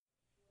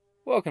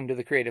Welcome to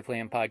the Creative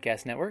Land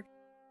Podcast Network.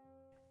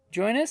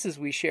 Join us as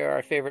we share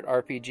our favorite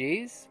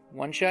RPGs,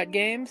 one-shot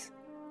games,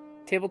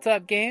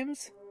 tabletop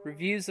games,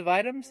 reviews of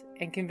items,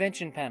 and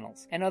convention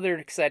panels, and other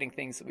exciting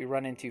things that we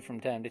run into from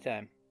time to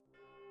time.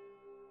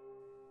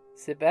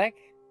 Sit back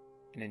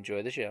and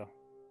enjoy the show.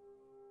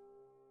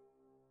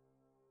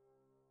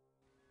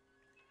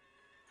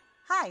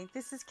 Hi,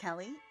 this is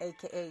Kelly,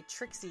 aka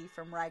Trixie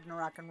from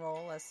Ragnarok and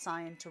Roll, a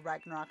Scion to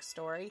Ragnarok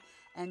story,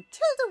 and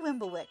Tilda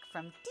Wimblewick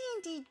from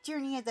D&D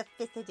Journey of the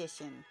 5th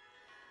Edition.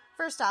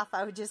 First off,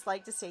 I would just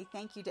like to say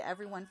thank you to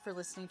everyone for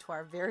listening to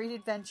our varied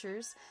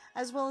adventures,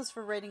 as well as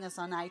for rating us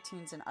on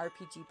iTunes and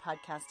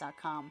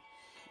RPGpodcast.com.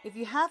 If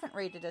you haven't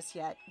rated us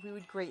yet, we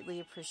would greatly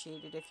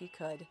appreciate it if you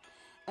could.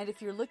 And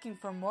if you're looking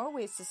for more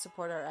ways to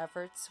support our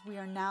efforts, we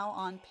are now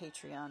on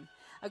Patreon,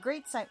 a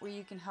great site where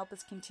you can help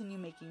us continue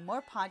making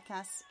more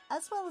podcasts,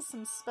 as well as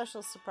some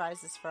special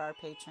surprises for our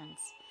patrons.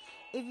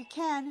 If you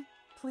can,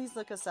 please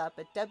look us up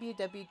at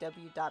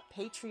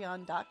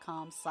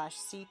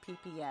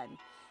www.patreon.com/cppn.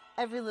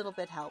 Every little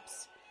bit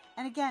helps.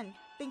 And again,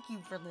 thank you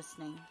for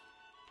listening.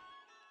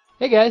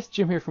 Hey guys,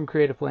 Jim here from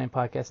Creative Land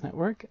Podcast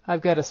Network.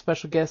 I've got a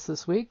special guest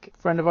this week, a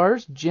friend of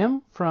ours,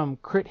 Jim from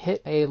Crit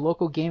Hit, a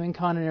local gaming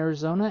con in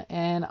Arizona,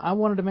 and I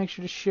wanted to make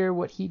sure to share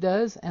what he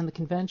does and the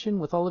convention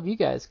with all of you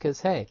guys,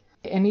 because hey,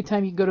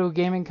 anytime you go to a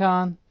gaming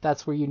con,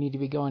 that's where you need to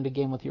be going to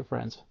game with your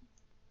friends.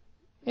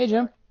 Hey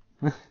Jim.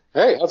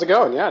 Hey, how's it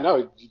going? Yeah,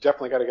 no, you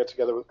definitely got to get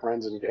together with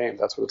friends and game.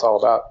 That's what it's all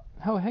about.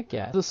 Oh, heck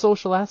yeah. The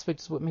social aspect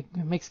is what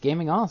makes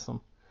gaming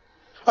awesome.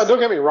 Don't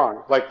get me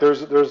wrong. Like,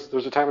 there's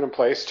a time and a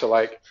place to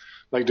like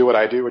do what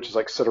I do, which is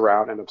like sit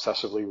around and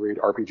obsessively read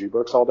RPG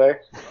books all day.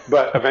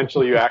 But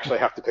eventually you actually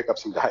have to pick up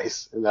some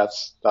dice, and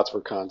that's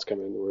where cons come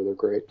in, where they're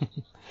great.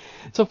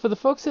 So for the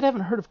folks that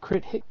haven't heard of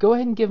Crit Hit, go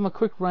ahead and give them a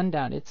quick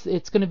rundown.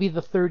 It's going to be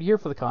the third year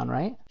for the con,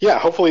 right? Yeah,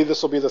 hopefully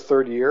this will be the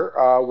third year.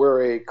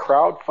 We're a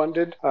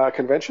crowd-funded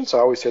convention, so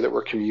I always say that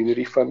we're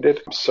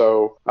community-funded.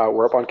 So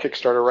we're up on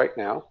Kickstarter right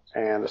now,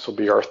 and this will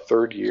be our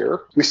third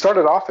year. We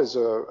started off as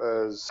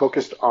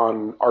focused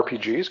on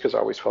RPGs, because I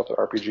always felt that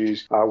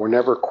RPGs were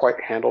never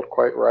quite handled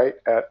quite right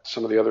at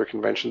some of the other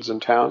conventions in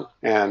town,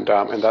 and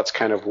that's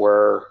kind of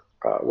where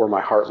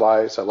my heart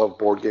lies. I love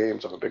board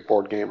games. I'm a big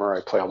board gamer.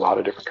 I play a lot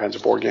of different kinds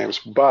of board games,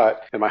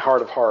 but in my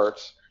heart of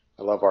hearts,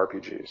 I love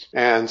RPGs.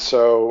 And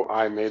so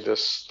I made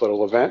this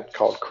little event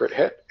called Crit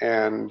Hit,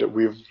 and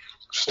we've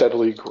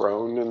steadily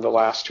grown in the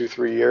last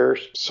 2-3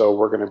 years. So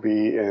we're going to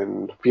be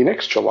in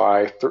Phoenix,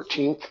 July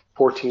 13th,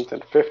 14th,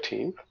 and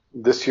 15th.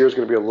 This year is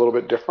going to be a little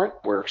bit different.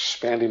 We're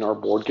expanding our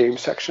board game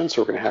section,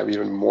 so we're going to have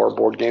even more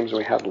board games than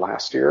we had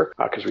last year,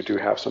 because we do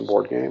have some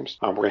board games.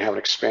 We're going to have an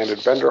expanded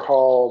vendor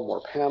hall,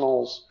 more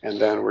panels, and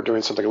then we're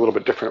doing something a little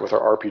bit different with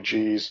our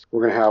RPGs.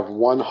 We're going to have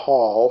one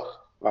hall,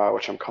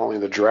 which I'm calling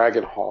the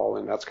Dragon Hall,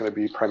 and that's going to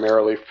be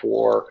primarily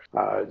for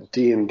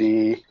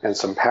D&D and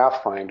some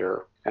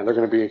Pathfinder, and they're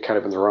going to be kind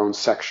of in their own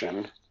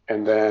section.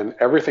 And then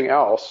everything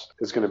else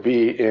is going to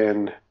be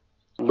in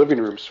living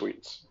room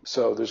suites.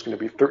 So there's going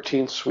to be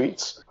 13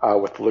 suites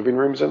with living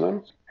rooms in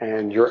them,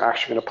 and you're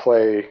actually going to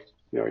play,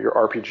 your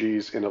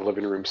RPGs in a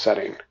living room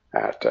setting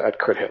at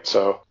Crit Hit.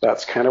 So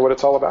that's kind of what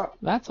it's all about.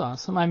 That's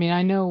awesome. I mean,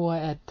 I know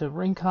at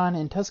RingCon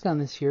and Tucson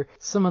this year,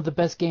 some of the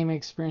best gaming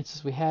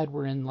experiences we had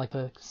were in like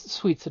the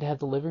suites that had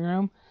the living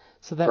room.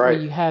 So that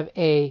way you have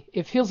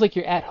it feels like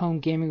you're at home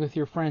gaming with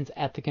your friends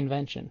at the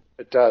convention.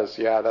 It does,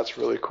 yeah, that's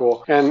really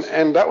cool. And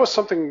that was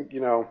something,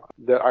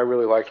 that I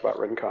really liked about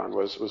RingCon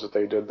was that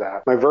they did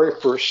that. My very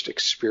first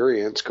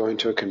experience going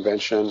to a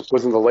convention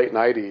was in the late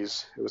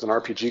 90s. It was an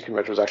RPG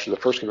convention. It was actually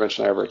the first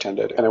convention I ever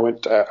attended. And I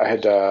went,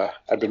 I'd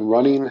been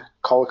running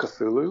Call of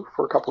Cthulhu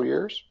for a couple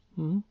years.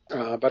 Mm-hmm.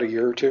 About a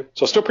year or two.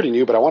 So still pretty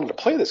new, but I wanted to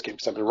play this game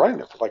because I've been running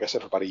it for, like I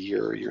said, for about a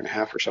year and a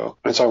half or so.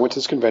 And so I went to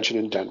this convention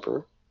in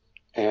Denver,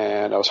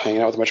 and I was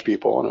hanging out with a bunch of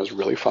people, and it was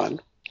really fun.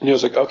 And I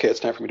was like, okay, it's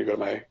time for me to go to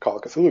my Call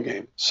of Cthulhu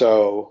game.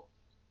 So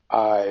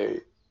I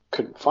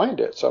couldn't find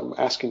it. So I'm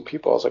asking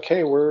people, I was like,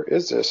 hey, where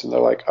is this? And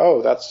they're like,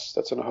 oh, that's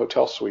in a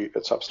hotel suite.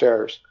 It's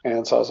upstairs.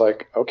 And so I was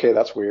like, okay,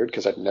 that's weird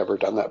because I'd never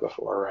done that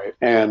before, right?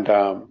 And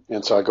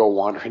so I go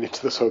wandering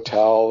into this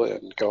hotel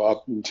and go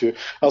up into,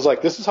 I was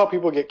like, this is how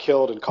people get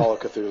killed in Call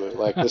of Cthulhu.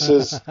 Like, this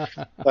is,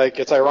 like,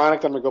 it's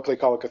ironic that I'm going to go play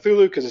Call of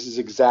Cthulhu because this is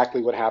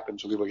exactly what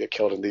happens when people get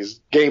killed in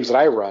these games that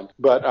I run.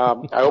 But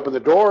I opened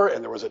the door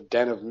and there was a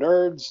den of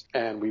nerds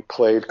and we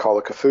played Call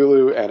of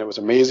Cthulhu and it was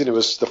amazing. It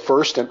was the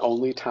first and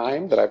only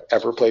time that I've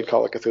ever played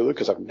Call of Cthulhu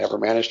because I've never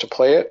managed to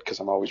play it because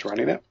I'm always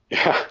running it.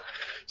 Yeah.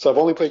 So I've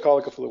only played Call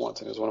of Cthulhu once,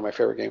 and it was one of my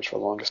favorite games for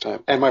the longest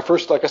time. And my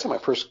first, like I said, my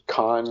first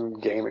con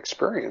game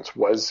experience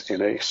was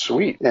in a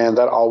suite, and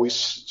that always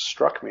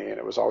struck me, and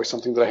it was always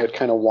something that I had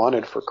kind of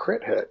wanted for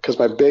Crit Hit, because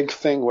my big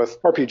thing with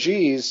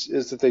RPGs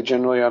is that they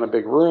generally are in a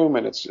big room,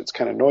 and it's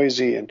kind of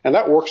noisy, and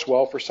that works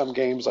well for some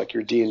games like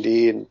your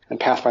D&D and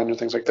Pathfinder and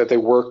things like that. They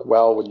work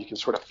well when you can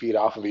sort of feed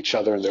off of each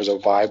other, and there's a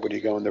vibe when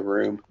you go in the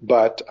room.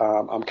 But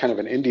I'm kind of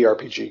an indie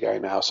RPG guy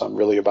now, so I'm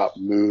really about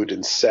mood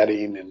and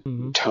setting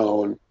and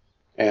tone.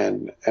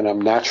 and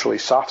I'm naturally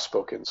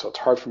soft-spoken, so it's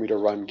hard for me to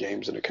run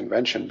games in a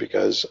convention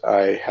because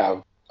I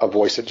have a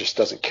voice that just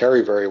doesn't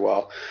carry very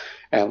well.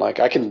 And like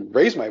I can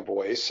raise my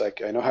voice,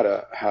 like I know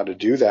how to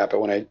do that, but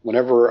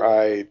whenever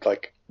I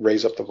like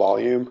raise up the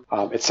volume,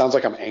 it sounds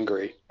like I'm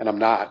angry, and I'm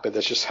not, but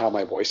that's just how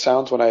my voice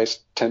sounds. When I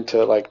tend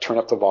to like turn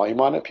up the volume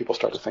on it, people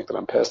start to think that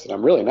I'm pissed, and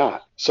I'm really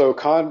not. So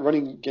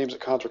running games at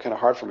cons were kind of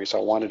hard for me, so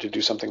I wanted to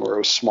do something where it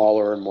was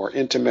smaller and more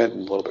intimate and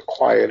a little bit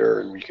quieter,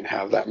 and you can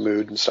have that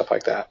mood and stuff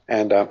like that.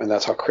 And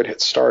that's how Crit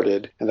Hit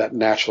started, and that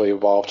naturally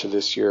evolved to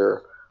this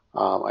year.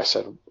 I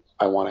said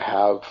I want to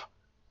have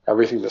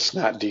everything that's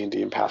not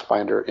D&D and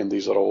Pathfinder in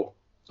these little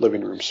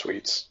living room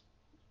suites.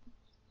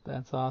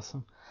 That's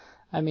awesome.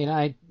 I mean,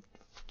 I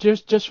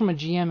just from a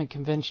GM and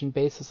convention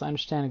basis, I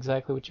understand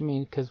exactly what you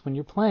mean, because when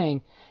you're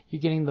playing,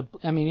 you're getting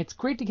it's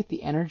great to get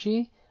the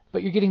energy,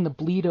 but you're getting the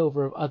bleed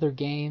over of other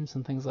games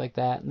and things like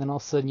that, and then all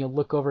of a sudden you'll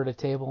look over at a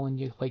table and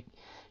you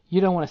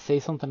don't want to say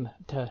something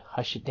to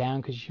hush it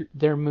down because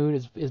their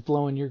mood is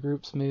blowing your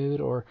group's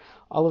mood, or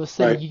all of a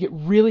sudden you get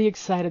really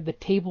excited, the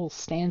table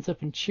stands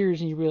up and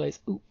cheers, and you realize,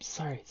 oops,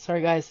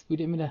 sorry guys, we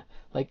didn't mean to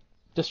like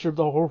disturb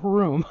the whole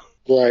room.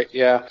 Right,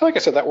 yeah. Like I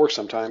said, that works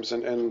sometimes,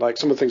 and like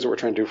some of the things that we're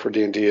trying to do for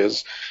D&D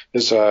is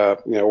we're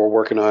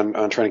working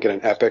on trying to get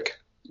an epic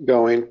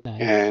going,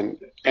 nice. and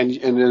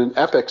in an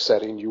epic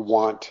setting, you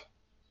want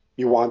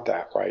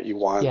that, right? You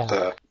want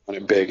it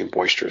big and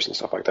boisterous and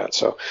stuff like that.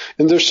 So,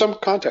 and there's some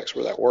context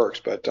where that works,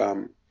 but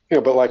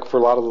but like for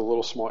a lot of the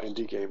little small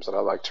indie games that I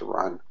like to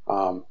run,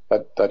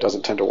 that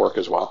doesn't tend to work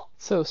as well.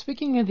 So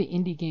speaking of the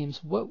indie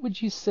games, what would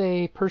you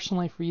say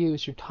personally for you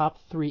is your top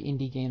 3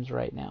 indie games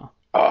right now?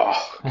 Oh,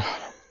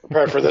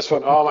 prepared for this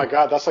one. Oh my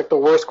God, that's like the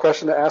worst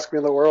question to ask me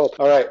in the world.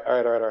 All right.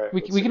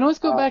 We can always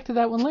go back to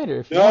that one later.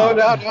 If you want.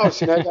 No.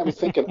 See, now I'm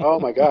thinking, oh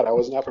my God, I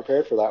was not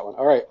prepared for that one.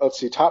 All right, let's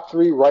see. Top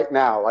 3 right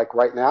now, like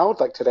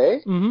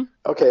today. Mm-hmm.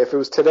 Okay, if it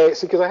was today,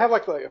 see, because I have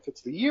like if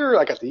it's the year,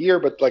 I got the year,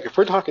 but like if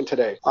we're talking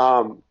today,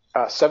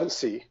 7th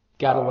Sea.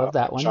 Gotta love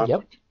that one.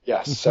 Yep.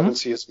 Yes, 7th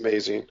Sea is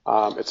amazing.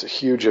 It's a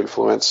huge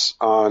influence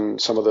on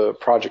some of the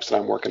projects that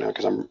I'm working on,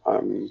 because I'm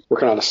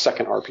working on a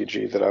second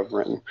RPG that I've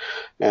written,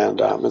 and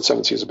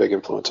 7th Sea is a big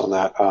influence on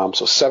that.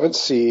 So 7th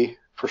Sea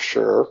for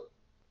sure.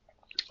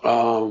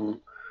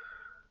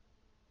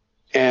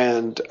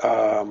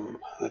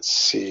 Let's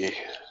see,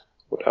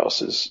 what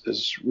else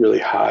is really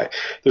high.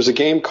 There's a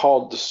game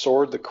called The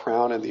Sword, the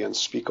Crown, and the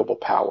Unspeakable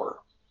Power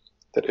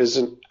that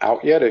isn't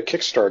out yet. It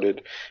kickstarted,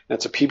 and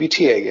it's a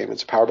PBTA game.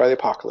 It's a Powered by the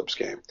Apocalypse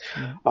game.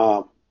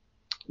 Mm-hmm.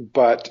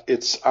 But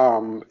it's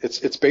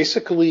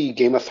basically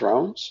Game of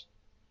Thrones.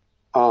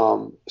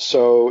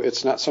 So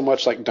it's not so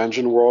much like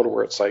Dungeon World,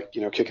 where it's like,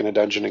 kick in a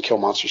dungeon and kill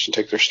monsters and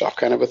take their stuff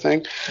kind of a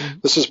thing. Mm-hmm.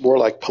 This is more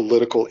like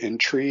political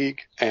intrigue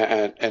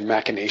and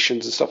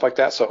machinations and stuff like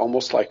that. So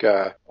almost like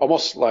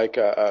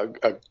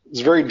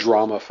it's very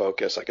drama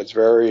focused. Like it's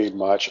very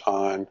much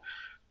on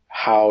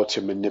how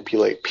to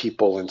manipulate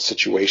people and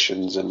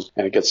situations, and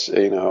it gets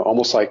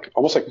almost like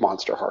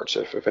Monster Hearts,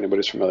 if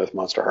anybody's familiar with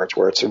Monster Hearts,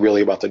 where it's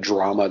really about the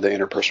drama, the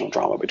interpersonal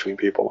drama between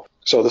people.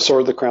 So The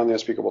Sword, the Crown, the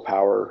Unspeakable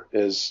Power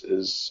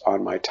is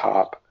on my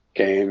top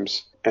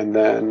games. And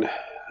then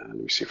let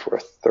me see for a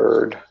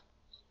third.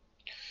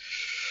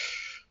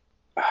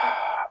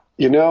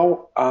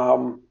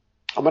 I'm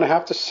gonna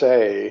have to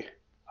say,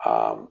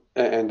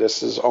 and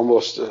this is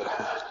almost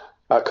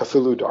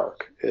Cthulhu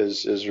Dark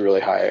is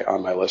really high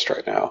on my list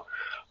right now.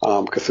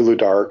 Cthulhu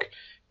Dark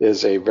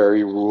is a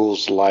very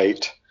rules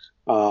light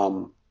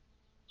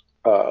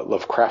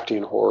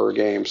Lovecraftian horror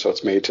game. So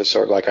it's made to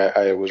sort of like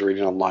I was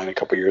reading online a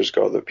couple years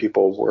ago that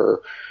people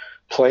were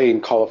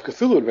playing Call of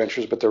Cthulhu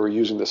Adventures, but they were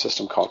using the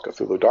system called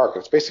Cthulhu Dark.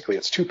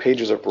 It's 2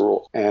 pages of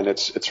rule, and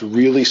it's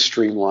really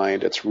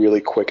streamlined, it's really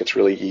quick, it's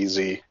really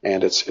easy,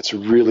 and it's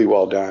really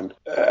well done.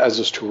 As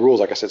those 2 rules,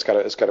 like I said,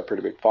 it's got a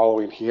pretty big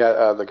following. He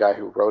had the guy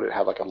who wrote it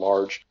had like a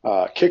large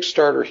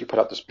Kickstarter. He put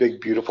out this big,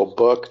 beautiful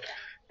book,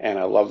 and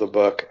I love the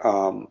book.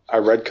 I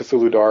read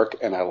Cthulhu Dark,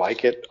 and I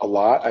like it a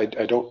lot. I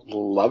don't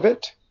love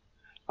it,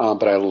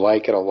 but I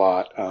like it a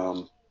lot.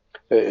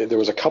 There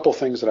was a couple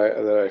things that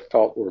I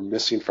felt were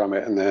missing from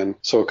it, and then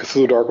so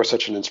Cthulhu Dark was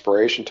such an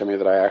inspiration to me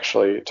that I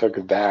actually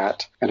took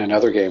that and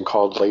another game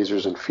called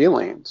Lasers and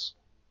Feelings.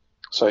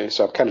 So I'm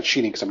kind of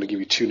cheating because I'm going to give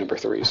you 2 number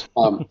 3s.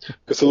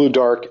 Cthulhu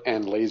Dark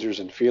and Lasers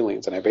and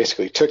Feelings, and I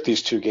basically took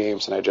these 2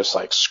 games and I just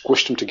like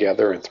squished them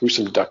together and threw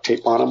some duct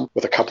tape on them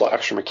with a couple of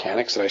extra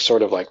mechanics that I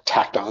sort of like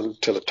tacked on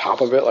to the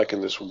top of it, like in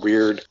this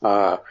weird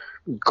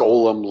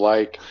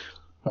golem-like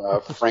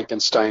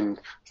Frankenstein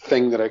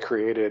thing that I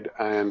created,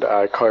 and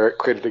I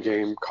created a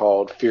game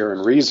called Fear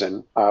and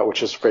Reason,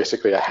 which is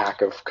basically a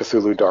hack of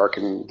Cthulhu Dark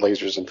and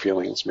Lasers and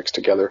Feelings mixed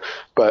together.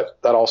 But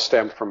that all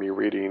stemmed from me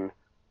reading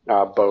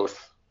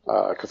both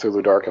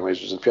Cthulhu Dark and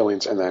Lasers and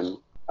Feelings, and then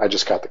I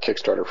just got the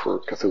Kickstarter for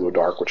Cthulhu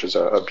Dark, which is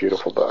a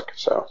beautiful book.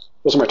 So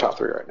those are my top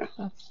 3 right now.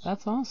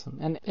 That's awesome.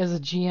 And as a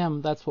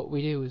GM, that's what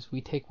we do, is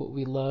we take what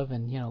we love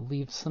and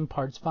leave some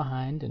parts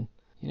behind, and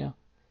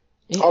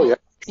oh yeah.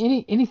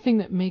 Anything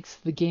that makes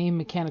the game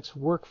mechanics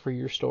work for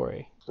your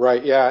story.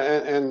 Right, yeah,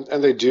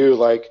 and they do,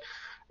 like,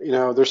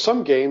 there's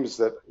some games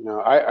that,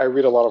 I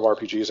read a lot of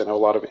RPGs. I know a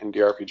lot of indie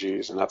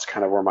RPGs, and that's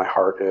kind of where my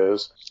heart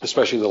is,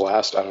 especially in the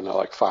last, I don't know,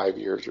 like 5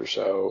 years or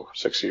so,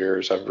 6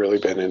 years. I've really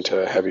been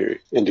into heavy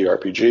indie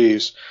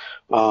RPGs.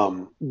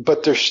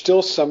 But there's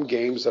still some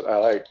games that I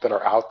like that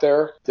are out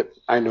there that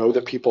I know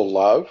that people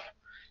love.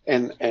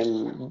 And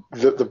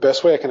the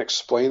best way I can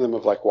explain them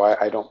of like why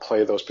I don't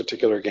play those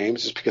particular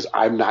games is because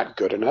I'm not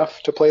good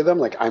enough to play them.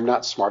 Like I'm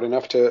not smart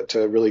enough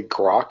to really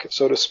grok,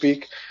 so to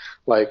speak,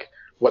 like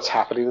what's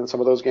happening in some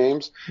of those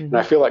games. Mm-hmm. And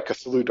I feel like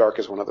Cthulhu Dark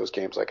is one of those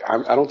games. Like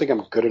I don't think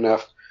I'm good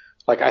enough.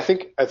 Like I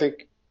think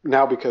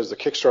now because the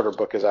Kickstarter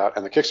book is out,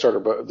 and the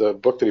Kickstarter book, the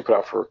book that he put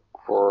out for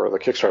the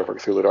Kickstarter for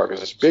Cthulhu Dark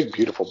is this big,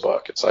 beautiful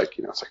book. It's like,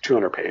 it's like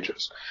 200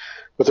 pages.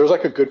 But there's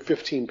like a good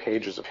 15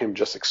 pages of him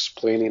just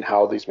explaining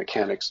how these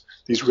mechanics,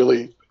 these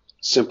really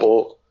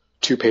simple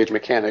 2-page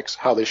mechanics,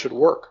 how they should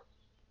work.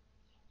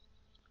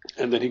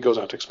 And then he goes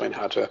on to explain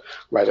how to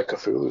write a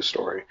Cthulhu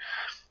story.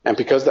 And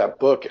because that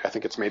book, I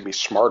think it's made me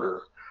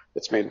smarter.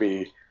 It's made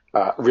me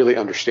really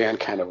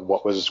understand kind of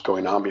what was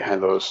going on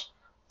behind those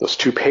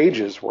 2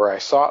 pages where I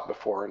saw it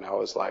before, and I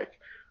was like,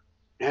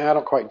 yeah, I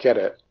don't quite get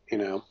it,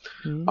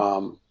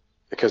 Mm-hmm.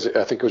 Because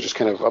I think it was just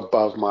kind of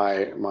above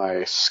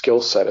my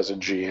skill set as a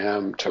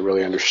GM to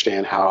really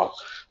understand how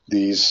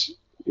these,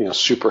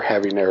 super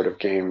heavy narrative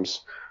games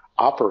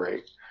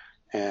operate.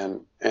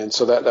 And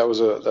so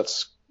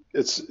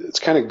it's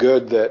kind of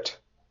good that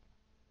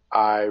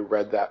I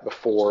read that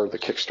before the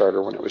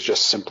Kickstarter when it was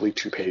just simply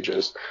 2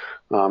 pages.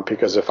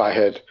 Because if I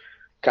had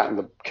gotten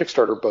the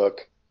Kickstarter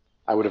book,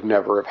 I would have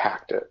never have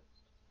hacked it.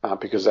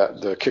 Because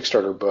the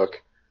Kickstarter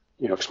book,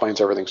 explains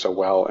everything so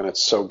well, and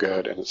it's so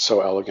good, and it's so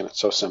elegant, it's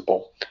so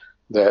simple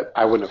that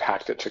I wouldn't have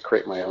hacked it to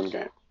create my own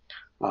game.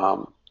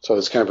 So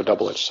it's kind of a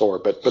double-edged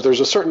sword, but there's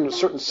a certain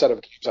set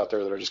of games out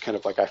there that are just kind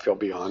of like, I feel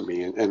beyond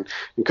me. And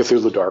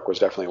Cthulhu Dark was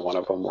definitely one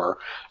of them where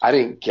I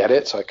didn't get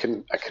it. So I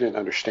couldn't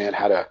understand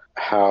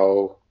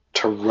how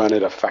to run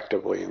it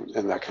effectively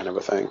and that kind of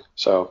a thing.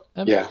 So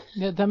yeah,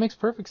 that makes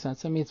perfect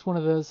sense. I mean, it's one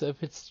of those,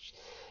 if it's,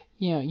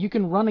 you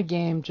can run a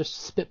game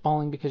just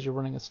spitballing because you're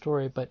running a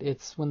story, but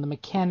it's when the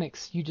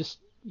mechanics, you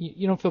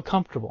don't feel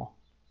comfortable.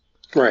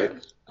 Right.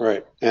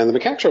 And the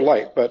mechanics are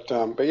light, but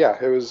yeah,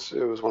 it was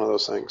one of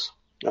those things.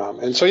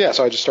 And so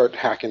I just started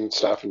hacking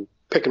stuff and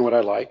picking what I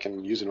like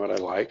and using what I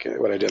like and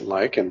what I didn't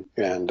like and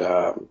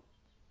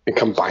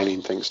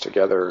combining things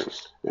together.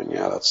 And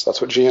yeah, that's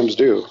what GMs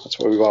do. That's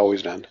what we've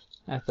always done.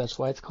 That's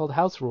why it's called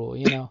house rule.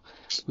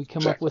 We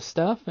come up with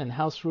stuff and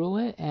house rule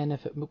it, and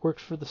if it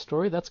works for the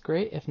story, that's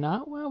great. If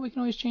not, well, we can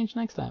always change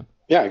next time.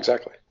 Yeah,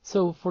 exactly.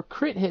 So for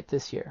Crit Hit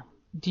this year,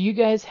 do you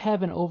guys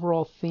have an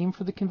overall theme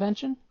for the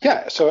convention?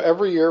 Yeah, so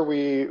every year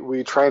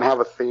we try and have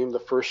a theme. The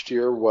first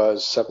year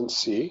was 7th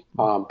Sea,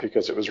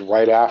 because it was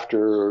right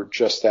after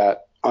just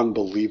that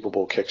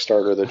unbelievable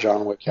Kickstarter that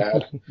John Wick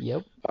had.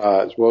 Yep.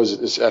 I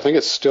think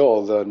it's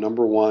still the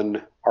number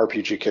 1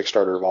 RPG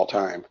Kickstarter of all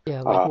time.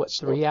 Yeah, like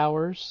 3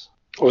 hours?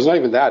 It was not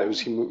even that.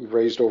 He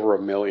raised over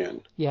 $1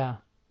 million. Yeah.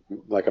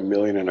 Like $1.25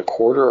 million or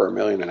 $1.5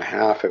 million.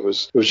 It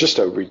was just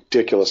a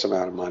ridiculous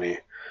amount of money.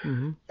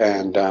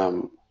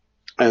 Mm-hmm.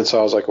 And so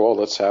I was like, well,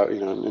 let's have,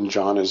 and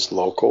John is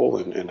local,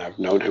 and I've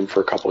known him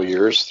for a couple of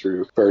years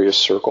through various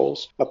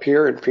circles up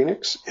here in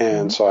Phoenix.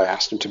 And so I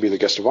asked him to be the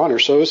guest of honor.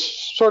 So it was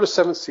sort of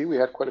 7th Sea. We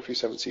had quite a few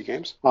 7th Sea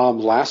games.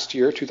 Last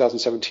year,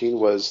 2017,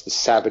 was the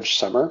Savage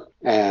Summer,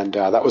 and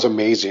that was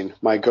amazing.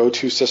 My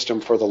go-to system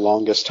for the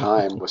longest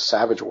time was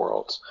Savage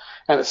Worlds.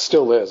 And it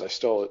still is. I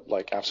still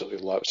absolutely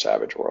love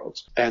Savage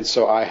Worlds. And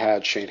so I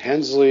had Shane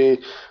Hensley.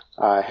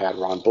 I had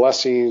Ron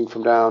Blessing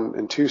from down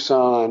in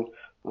Tucson.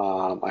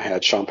 I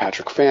had Sean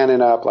Patrick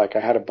Fannin up. I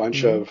had a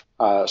bunch of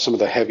some of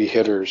the heavy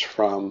hitters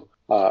from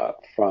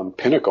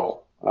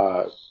Pinnacle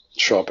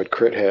show up at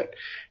Crit Hit,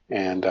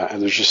 and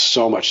there's just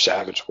so much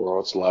Savage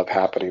Worlds love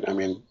happening. I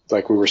mean,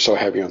 we were so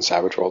heavy on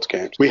Savage Worlds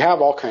games. We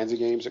have all kinds of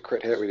games at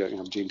Crit Hit. We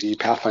have D&D,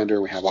 Pathfinder.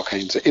 We have all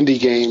kinds of indie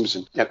games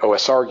and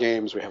OSR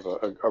games. We have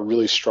a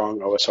really strong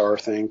OSR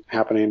thing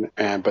happening,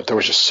 but there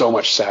was just so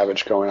much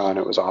Savage going on.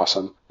 It was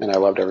awesome, and I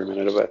loved every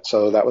minute of it.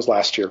 So that was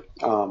last year.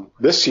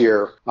 This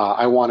year,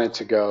 I wanted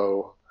to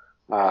go.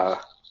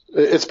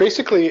 It's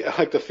basically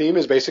the theme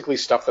is basically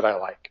stuff that I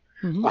like.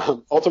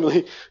 Mm-hmm.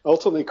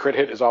 Ultimately, Crit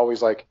Hit is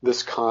always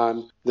this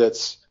con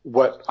that's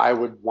what I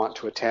would want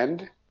to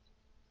attend.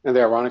 And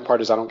the ironic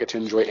part is I don't get to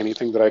enjoy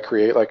anything that I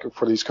create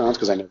for these cons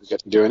because I never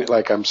get to do it.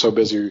 I'm so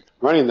busy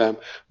running them.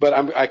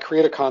 But I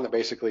create a con that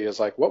basically is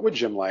what would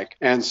Jim like?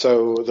 And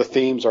so the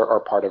themes are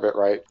part of it,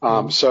 right?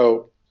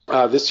 So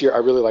this year I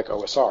really like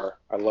OSR.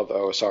 I love the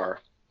OSR.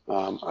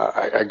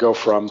 I go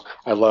from,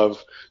 I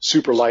love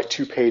super light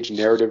 2-page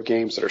narrative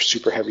games that are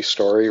super heavy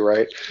story,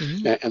 right?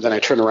 Mm-hmm. And then I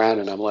turn around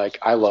and I'm like,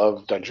 I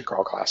love Dungeon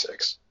Crawl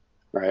Classics,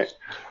 right?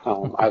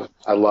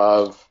 I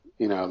love,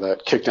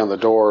 that kick down the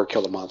door,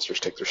 kill the monsters,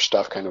 take their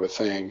stuff kind of a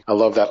thing. I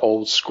love that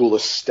old school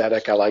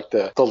aesthetic. I like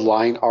the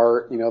line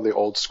art, the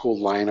old school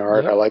line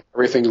art. Yeah. I like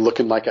everything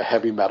looking like a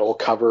heavy metal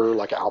cover,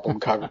 like an album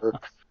cover.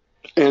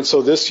 And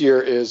so this year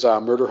is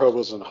Murder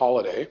Hobos and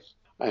Holiday.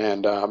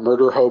 And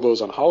Murder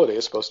Hobos on Holiday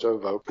is supposed to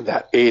evoke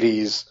that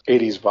 80s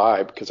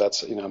vibe, because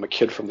that's, I'm a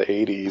kid from the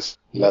 80s.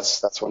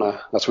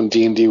 That's when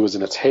D&D was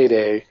in its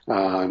heyday.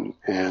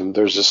 And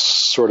there's this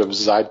sort of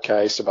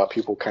zeitgeist about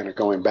people kind of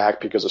going back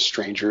because of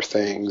Stranger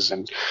Things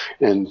and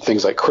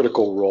things like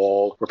Critical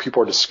Role, where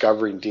people are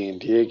discovering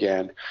D&D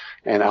again.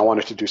 And I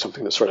wanted to do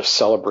something that sort of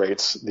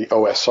celebrates the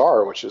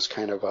OSR, which is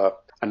kind of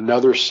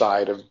another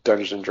side of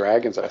Dungeons and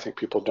Dragons that I think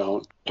people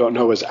don't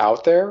know is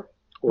out there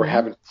or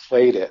haven't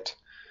played it.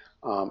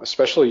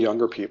 Especially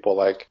younger people,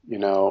 like,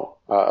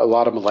 a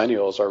lot of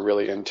millennials are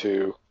really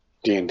into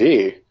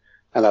D&D,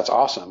 and that's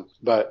awesome.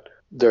 But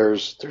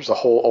there's a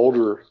whole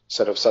older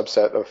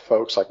subset of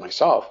folks like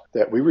myself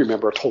that we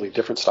remember a totally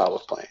different style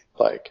of playing.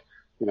 Like,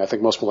 I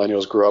think most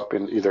millennials grew up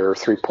in either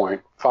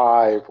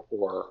 3.5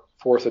 or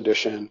 4th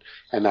edition,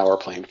 and now we're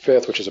playing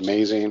 5th, which is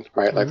amazing,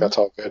 right? Mm-hmm. Like, that's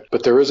all good.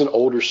 But there is an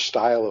older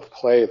style of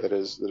play that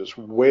is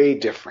way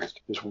different,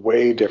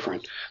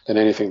 than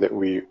anything that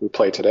we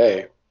play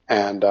today.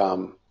 And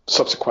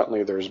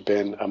subsequently, there's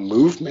been a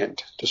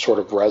movement to sort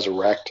of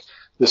resurrect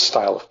this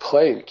style of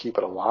play and keep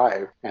it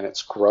alive, and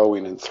it's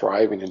growing and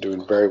thriving and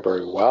doing very,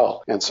 very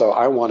well. And so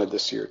I wanted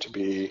this year to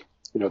be,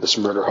 this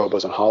Murder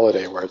Hobos on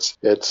Holiday, where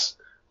it's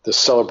the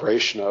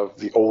celebration of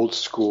the old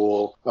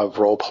school of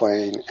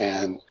role-playing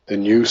and the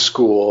new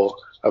school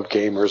of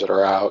gamers that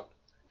are out,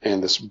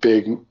 and this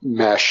big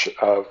mesh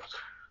of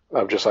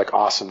just like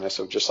awesomeness,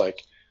 of just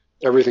like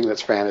everything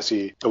that's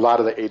fantasy. A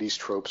lot of the 80s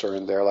tropes are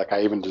in there. Like,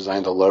 I even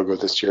designed the logo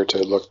this year to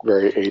look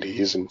very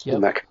 80s and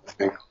that kind of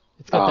thing.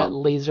 It's got that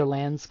laser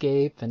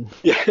landscape and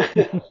yeah.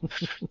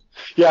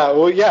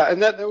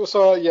 And that was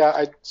so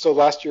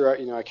last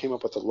year, I came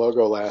up with the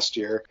logo last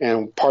year,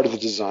 and part of the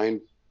design,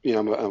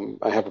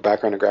 I have a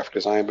background in graphic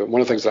design, but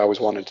one of the things that I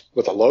always wanted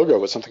with a logo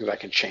was something that I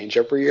can change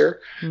every year,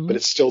 but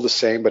it's still the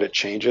same, but it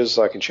changes,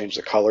 so I can change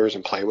the colors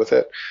and play with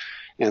it.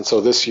 And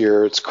so this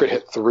year, it's Crit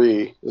Hit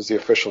 3 is the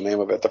official name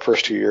of it. The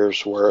first 2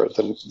 years were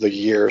the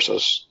years, so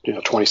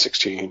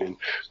 2016 and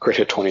Crit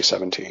Hit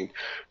 2017.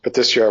 But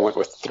this year I went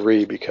with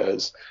 3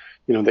 because,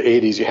 in the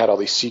 80s you had all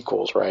these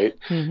sequels, right?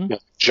 Mm-hmm.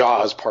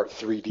 Jaws Part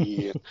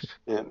 3D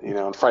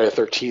and Friday the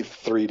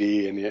 13th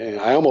 3D. And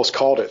I almost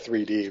called it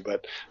 3D,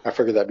 but I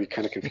figured that'd be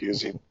kind of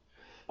confusing.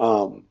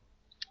 So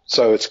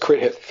it's Crit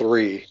Hit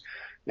 3.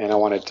 And I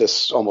wanted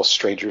this almost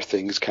Stranger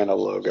Things kind of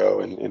logo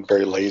and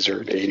very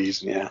laser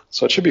 80s. Yeah,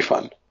 so it should be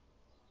fun.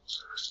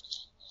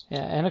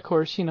 Yeah, and of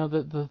course,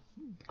 the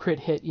Crit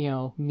Hit,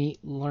 meet,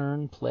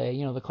 learn,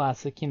 play, the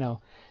classic,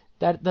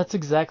 that's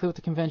exactly what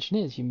the convention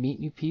is. You meet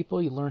new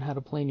people, you learn how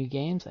to play new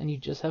games, and you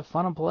just have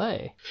fun and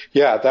play.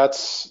 Yeah,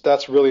 that's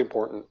really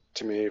important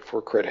to me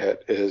for Crit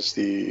Hit, is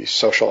the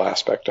social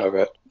aspect of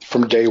it.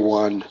 From day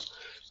one,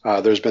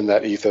 there's been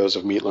that ethos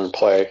of meet, learn,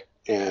 play,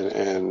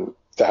 and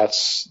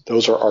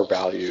those are our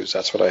values.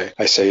 That's what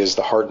I say is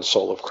the heart and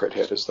soul of Crit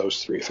Hit, is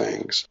those 3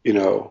 things.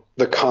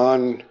 The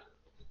con,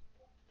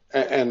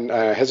 and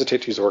I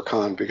hesitate to use the word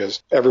con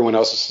because everyone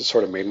else has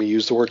sort of made me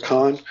use the word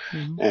con,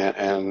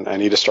 and I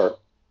need to start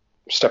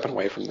stepping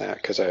away from that,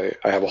 because I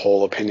have a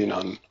whole opinion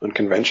on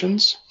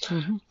conventions,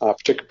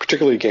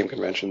 particularly game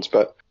conventions.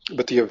 But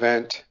the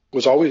event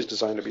was always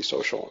designed to be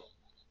social,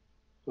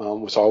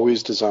 was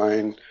always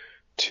designed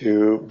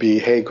to be,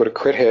 hey, go to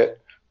Crit Hit,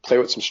 play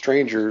with some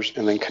strangers,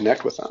 and then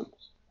connect with them.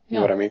 You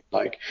know what I mean?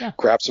 Like,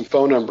 grab some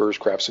phone numbers,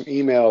 grab some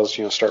emails,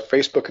 start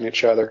Facebooking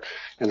each other,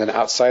 and then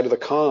outside of the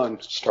con,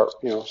 start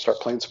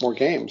playing some more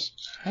games.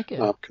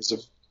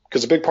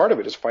 Because a big part of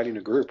it is finding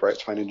a group, right?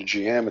 It's finding a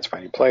GM, it's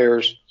finding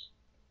players,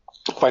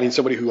 finding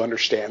somebody who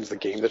understands the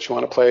game that you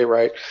want to play,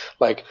 right?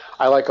 Like,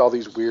 I like all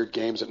these weird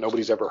games that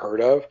nobody's ever heard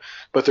of,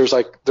 but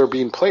they're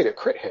being played at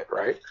Crit Hit,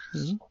 right?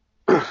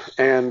 Mm-hmm.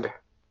 And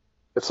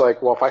it's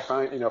like, well, if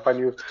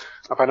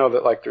I know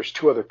that like there's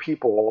 2 other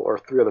people or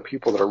 3 other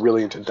people that are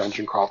really into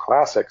Dungeon Crawl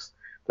Classics,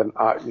 then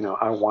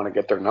I want to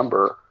get their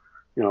number,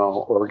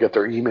 or get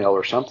their email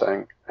or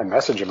something and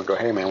message them and go,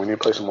 hey man, we need to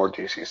play some more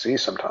DCC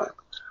sometime.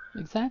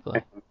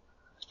 Exactly.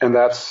 And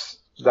that's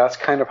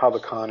kind of how the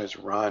con is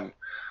run.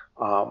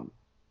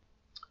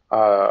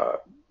 The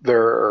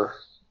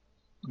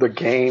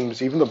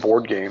games, even the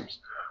board games,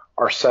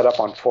 are set up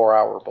on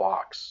 4-hour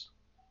blocks.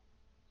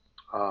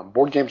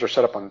 Board games are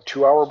set up on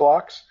 2-hour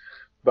blocks,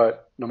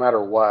 but no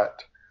matter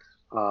what,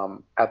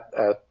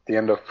 at the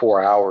end of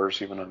 4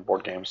 hours, even on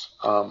board games,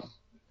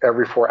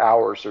 every 4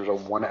 hours there's a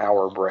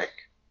 1-hour break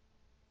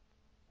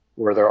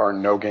where there are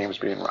no games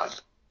being run.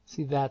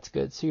 See, that's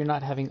good. So you're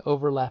not having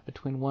overlap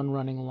between one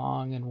running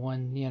long and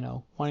one,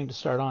 wanting to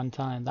start on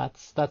time.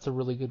 That's a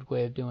really good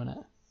way of doing it.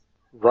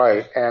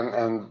 Right,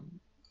 and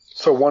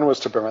so one was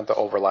to prevent the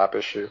overlap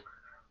issue,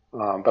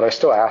 but I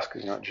still ask,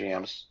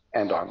 GMs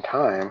end on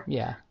time.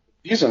 Yeah.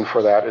 The reason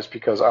for that is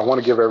because I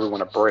want to give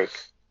everyone a break,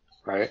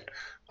 right?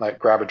 Like,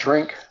 grab a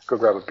drink, go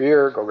grab a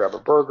beer, go grab a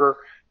burger,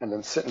 and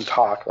then sit and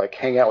talk, like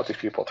hang out with these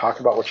people, talk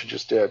about what you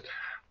just did,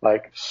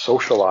 like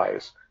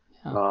socialize.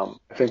 Yeah.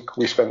 I think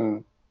we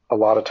spend a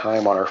lot of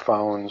time on our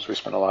phones. We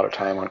spend a lot of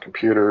time on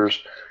computers.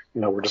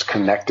 We're just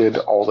connected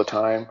all the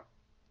time.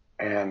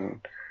 And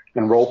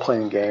in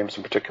role-playing games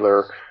in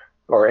particular,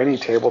 or any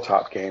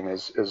tabletop game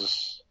is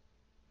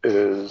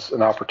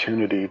an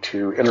opportunity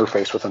to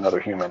interface with another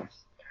human.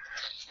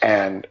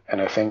 And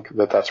I think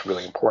that that's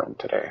really important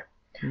today.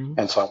 Mm-hmm.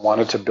 And so I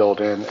wanted to build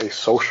in a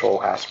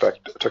social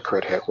aspect to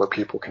Crit Hit where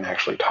people can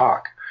actually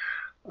talk.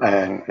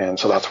 And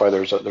so that's why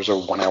there's a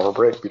 1 hour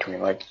break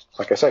between, like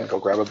I said, go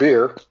grab a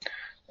beer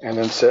and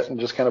then sit and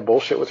just kind of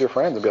bullshit with your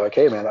friends and be like,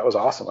 hey man, that was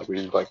awesome. Like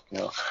we're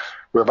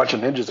a bunch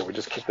of ninjas and we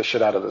just kicked the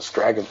shit out of this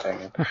dragon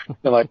thing.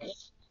 And like,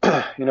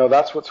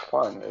 that's what's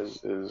fun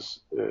is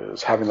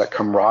having that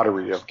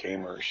camaraderie of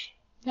gamers.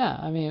 Yeah,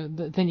 I mean,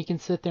 then you can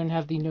sit there and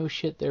have the no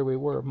shit there we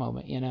were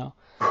moment,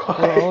 Right.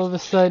 Where all of a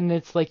sudden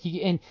it's like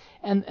and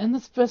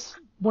that's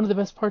one of the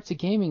best parts of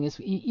gaming is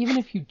even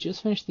if you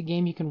just finished the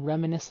game, you can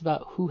reminisce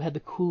about who had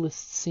the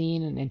coolest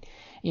scene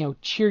and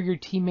cheer your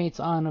teammates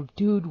on of,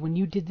 dude, when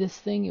you did this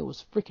thing, it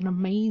was freaking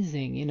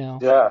amazing,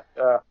 Yeah.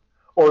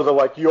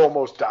 Or you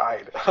almost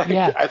died.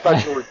 Yeah. I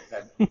thought you were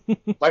dead.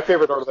 My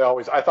favorite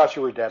are I thought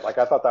you were dead. Like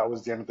I thought that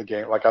was the end of the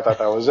game. Like I thought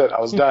that was it. I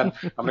was done.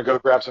 I'm gonna go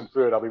grab some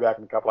food. I'll be back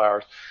in a couple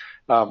hours.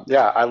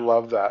 Yeah, I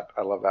love that.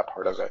 I love that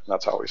part of it. And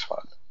that's always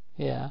fun.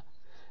 Yeah.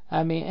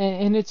 I mean,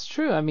 and it's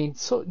true. I mean,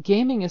 so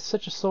gaming is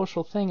such a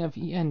social thing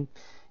and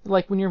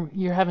like when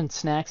you're having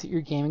snacks at your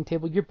gaming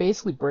table, you're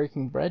basically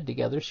breaking bread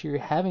together. So you're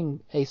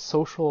having a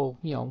social,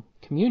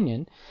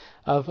 communion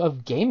of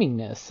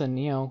gamingness,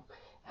 and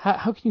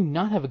how can you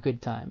not have a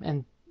good time?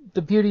 And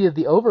the beauty of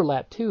the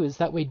overlap too is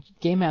that way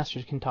game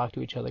masters can talk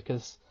to each other.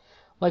 Because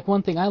like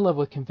one thing I love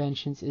with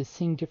conventions is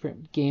seeing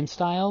different game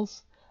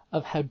styles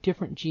of how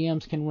different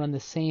GMs can run the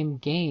same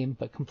game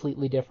but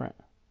completely different.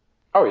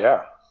 Oh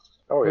yeah.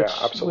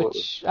 Absolutely.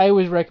 Which I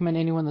always recommend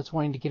anyone that's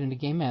wanting to get into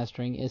game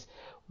mastering is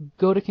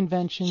go to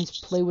conventions,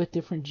 play with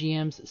different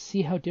GMs,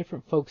 see how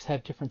different folks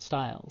have different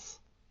styles.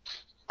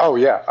 Oh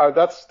yeah,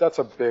 that's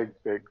a big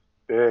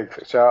thing.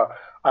 So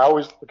I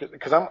always look at,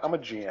 because I'm a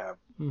GM.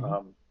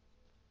 Mm-hmm.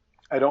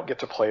 I don't get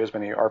to play as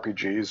many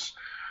RPGs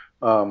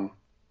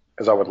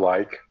as I would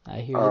like. I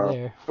hear you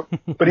there.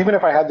 But even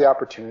if I had the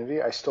opportunity,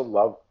 I still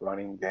love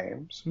running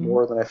games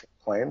more than I think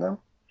playing them.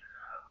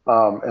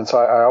 And so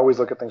I always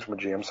look at things from a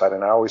GM side,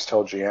 and I always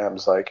tell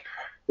GMs, like,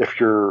 if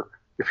you're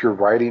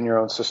writing your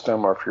own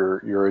system, or if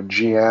you're a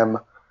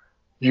GM,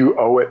 you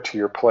owe it to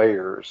your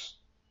players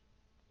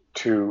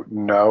to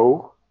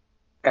know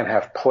and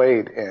have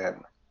played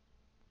in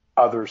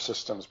other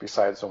systems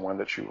besides the one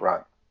that you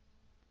run,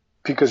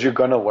 because you're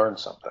going to learn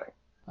something.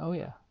 Oh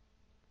yeah.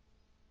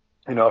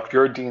 If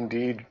you're a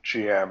D&D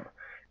GM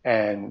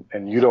and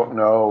you don't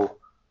know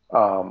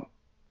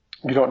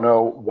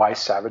why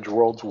Savage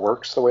Worlds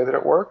works the way that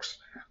it works,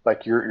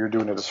 like you're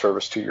doing a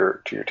disservice to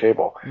your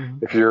table.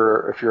 Mm-hmm. If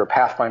you're a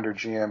Pathfinder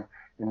GM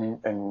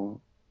and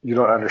you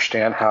don't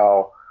understand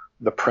how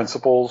the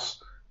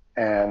principles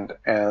and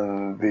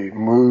the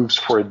moves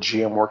for a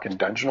GM work in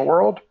Dungeon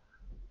World,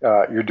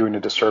 you're doing a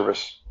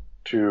disservice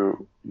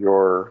to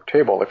your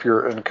table.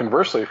 And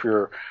conversely, if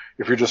you're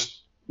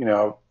just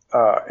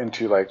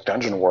into like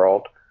Dungeon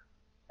World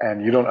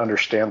and you don't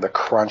understand the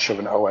crunch of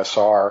an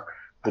OSR,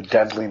 the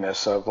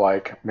deadliness of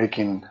like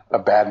making a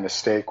bad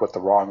mistake with the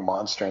wrong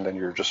monster, and then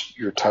you're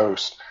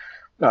toast.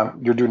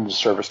 You're doing a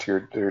disservice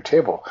to your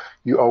table.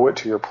 You owe it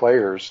to your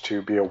players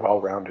to be a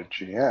well-rounded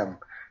GM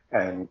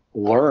and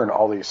learn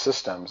all these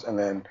systems, and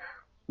then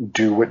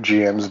do what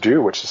GMs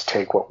do, which is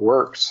take what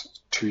works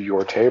to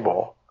your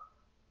table.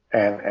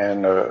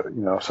 And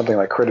something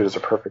like Crit Hit is a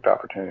perfect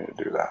opportunity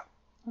to do that.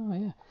 Oh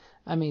yeah,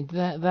 I mean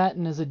that,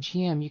 and as a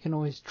GM, you can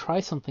always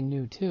try something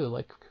new too.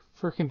 Like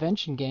for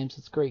convention games,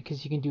 it's great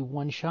because you can do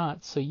one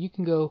shot, so you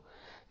can go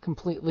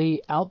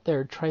completely out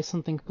there, try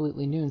something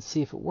completely new, and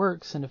see if it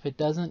works. And if it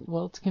doesn't,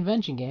 well, it's a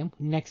convention game.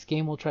 Next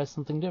game, we'll try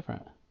something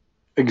different.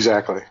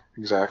 Exactly.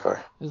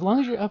 As long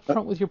as you're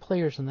upfront with your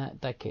players in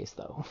that case,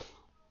 though.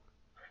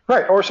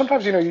 Right, or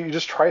sometimes you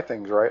just try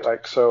things, right?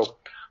 Like so.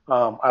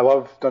 I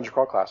love Dungeon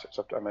Crawl Classics.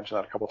 I mentioned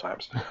that a couple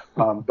times.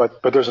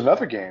 But there's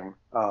another game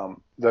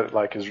that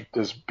like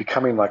is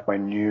becoming like my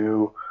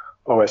new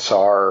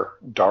OSR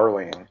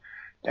darling,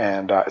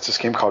 and it's this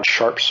game called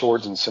Sharp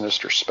Swords and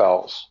Sinister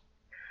Spells.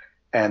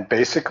 And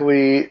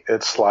basically,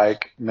 it's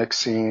like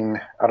mixing.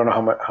 I don't know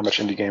how much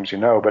indie games you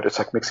know, but it's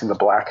like mixing the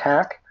Black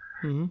Hack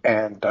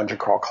and Dungeon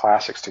Crawl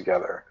Classics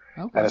together.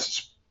 Okay. And it's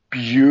this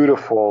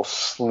beautiful,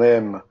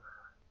 slim,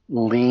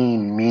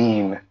 lean,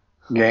 mean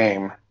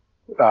game.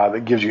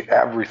 That gives you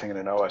everything in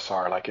an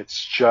OSR. Like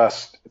it's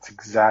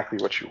exactly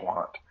what you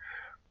want.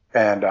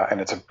 And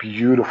it's a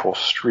beautiful,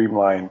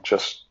 streamlined,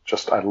 just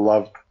I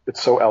love,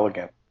 it's so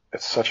elegant.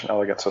 It's such an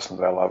elegant system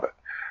that I love it.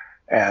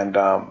 And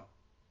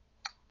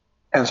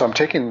so I'm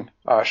taking,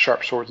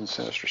 Sharp Swords and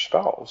Sinister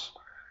Spells.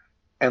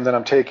 And then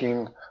I'm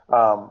taking,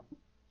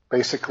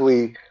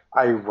 basically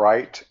I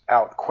write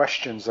out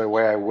questions the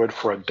way I would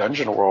for a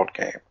Dungeon World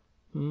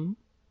game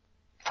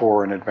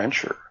for an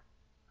adventure.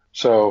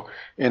 So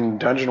in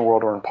Dungeon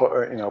World or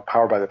in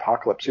Powered by the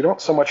Apocalypse, you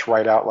don't so much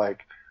write out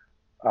like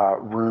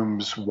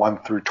rooms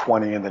 1 through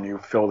 20 and then you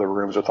fill the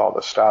rooms with all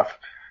this stuff.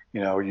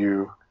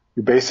 You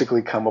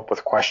basically come up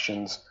with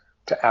questions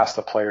to ask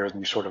the players,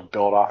 and you sort of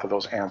build off of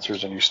those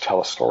answers and you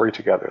tell a story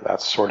together.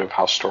 That's sort of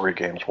how story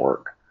games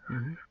work.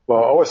 Mm-hmm.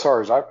 Well,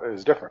 OSR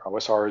is different.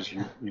 OSR is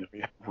you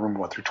have room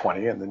 1 through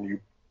 20, and then you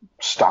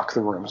stock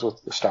the rooms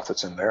with the stuff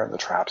that's in there and the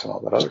traps and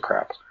all that other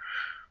crap.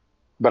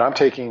 But I'm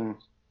taking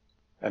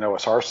an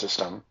OSR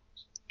system,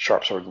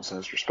 Sharp Swords and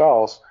Sinister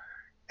Spells,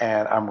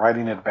 and I'm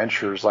writing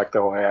adventures like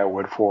the way I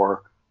would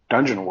for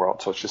Dungeon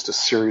World. So it's just a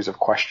series of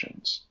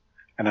questions,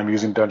 and I'm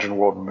using Dungeon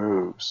World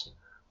moves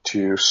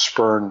to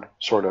spurn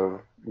sort of,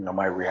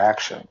 my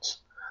reactions.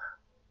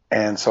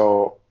 And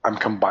so I'm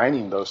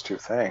combining those two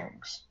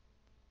things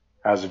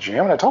as a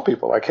GM. And I tell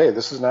people, like, hey,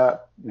 this is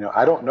not,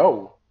 I don't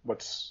know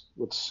what's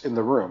in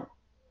the room.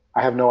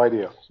 I have no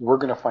idea. We're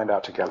going to find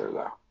out together,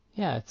 though.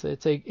 Yeah,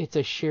 it's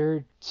a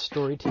shared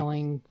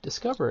storytelling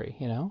discovery,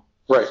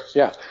 Right,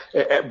 yeah.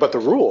 But the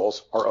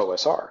rules are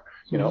OSR.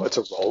 It's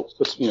a roll.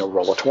 It's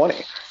roll a 20.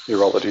 You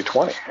roll a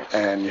d20,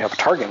 and you have a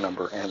target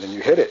number, and then you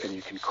hit it, and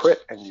you can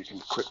crit, and you can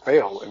crit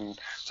fail, and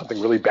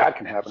something really bad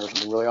can happen, or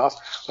something really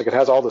awesome. Like, it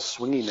has all the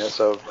swinginess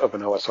of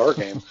an OSR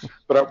game,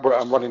 but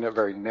I'm running it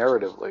very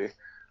narratively,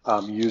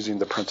 using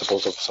the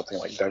principles of something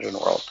like Dungeon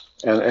World.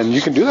 And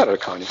you can do that at a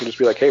con. You can just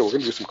be like, hey, we're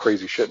going to do some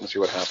crazy shit and see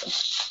what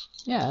happens.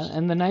 Yeah,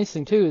 and the nice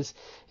thing too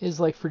is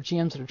like for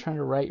GMs that are trying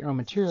to write your own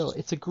material,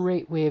 it's a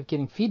great way of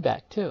getting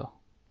feedback too.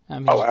 I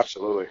mean, oh,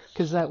 absolutely.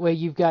 Because that way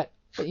you've got,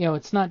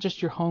 it's not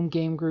just your home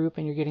game group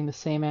and you're getting the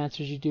same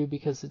answers you do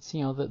because it's,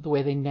 the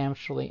way they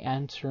naturally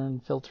answer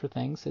and filter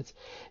things.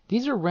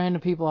 These are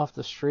random people off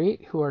the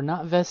street who are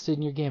not vested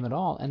in your game at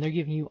all, and they're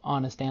giving you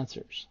honest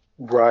answers.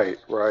 Right,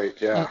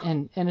 yeah.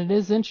 And it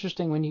is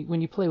interesting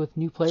when you play with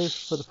new players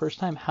for the first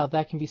time how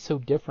that can be so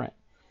different.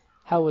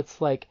 How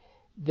it's like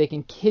they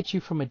can hit you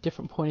from a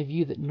different point of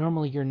view that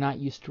normally you're not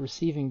used to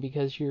receiving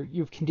because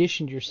you've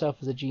conditioned yourself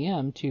as a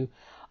GM to,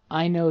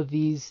 I know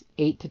these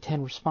 8 to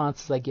 10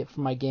 responses I get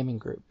from my gaming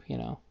group,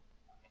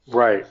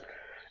 Right.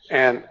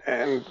 And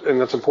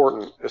that's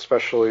important,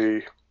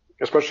 especially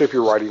if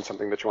you're writing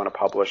something that you want to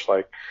publish.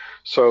 Like,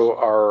 so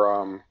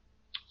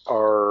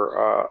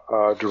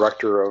our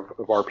director of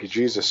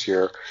RPGs this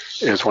year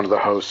is one of the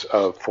hosts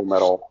of Full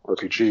Metal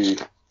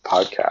RPG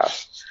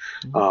podcast,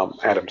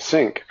 Adam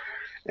Sink.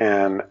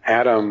 And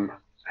Adam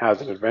has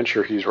an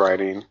adventure he's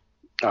writing,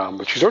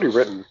 which he's already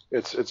written.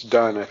 It's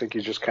done. I think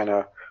he's just kind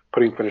of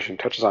putting finishing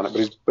touches on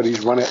it. But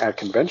he's run it at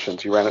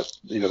conventions. He ran it,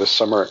 this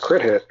summer at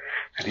Crit Hit,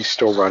 and he's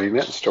still running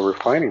it and still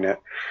refining it.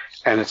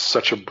 And it's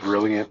such a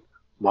brilliant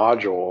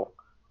module,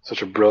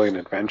 such a brilliant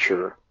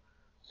adventure.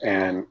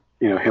 And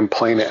him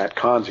playing it at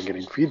cons and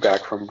getting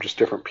feedback from just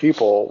different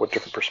people with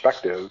different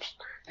perspectives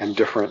and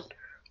different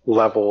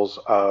levels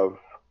of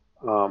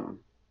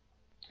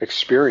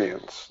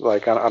experience.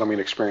 Like, I don't mean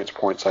experience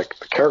points like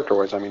the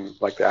character-wise. I mean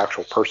like the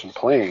actual person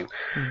playing.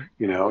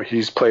 Mm-hmm.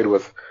 He's played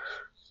with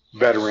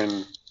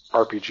veteran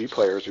RPG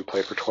players who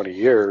played for 20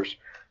 years,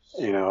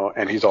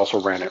 and he's also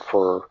ran it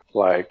for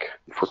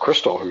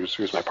Crystal,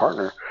 who's my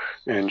partner,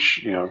 and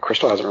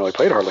Crystal hasn't really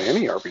played hardly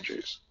any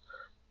RPGs.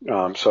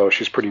 So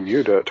she's pretty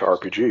new to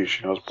RPGs.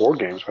 She knows board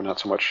games, but not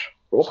so much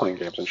role-playing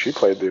games, and she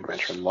played the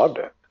adventure and loved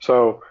it.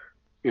 So,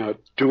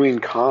 doing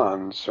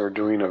cons or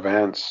doing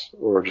events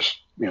or just,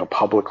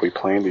 publicly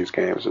playing these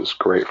games is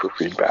great for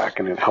feedback,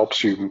 and it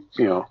helps you,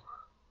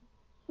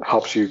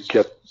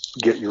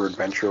 get your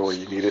adventure where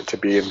you need it to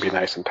be and be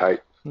nice and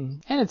tight.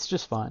 And it's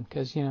just fun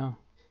because,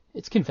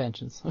 it's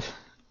conventions.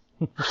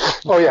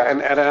 Oh yeah,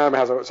 and Adam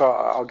has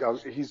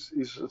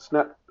it's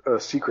not a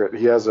secret.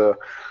 He has a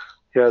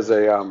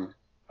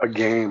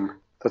game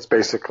that's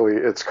basically,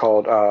 it's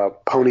called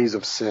Ponies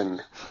of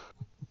Sin,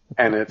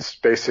 and it's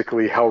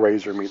basically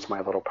Hellraiser meets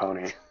My Little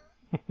Pony,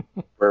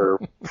 where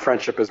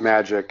friendship is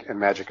magic and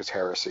magic is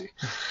heresy,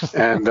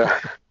 and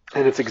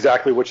it's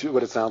exactly what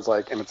it sounds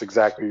like, and it's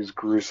exactly as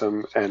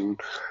gruesome and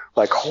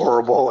like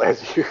horrible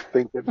as you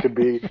think it could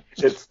be.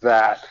 It's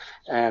that,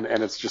 and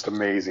it's just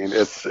amazing.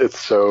 It's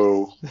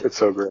so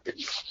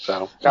great.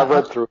 So I've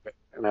read through it.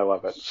 And I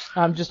love it.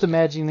 I'm just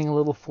imagining a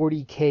little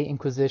 40K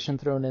Inquisition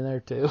thrown in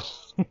there too.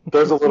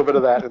 There's a little bit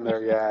of that in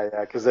there,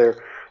 yeah. Because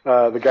they're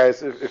the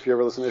guys. If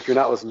you're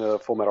not listening to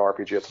Full Metal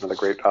RPG, it's another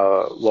great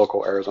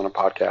local Arizona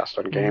podcast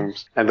on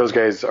games. And those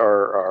guys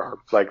are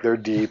like, they're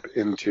deep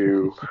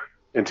into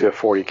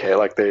 40K.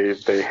 Like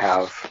they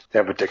have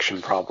addiction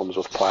problems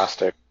with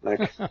plastic.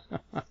 Like,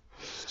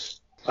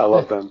 I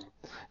love them.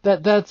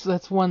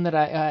 That's one that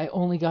I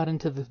only got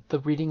into the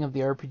reading of the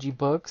RPG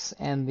books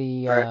and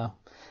the. Right.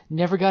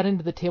 Never got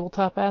into the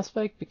tabletop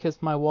aspect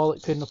because my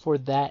wallet couldn't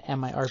afford that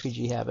and my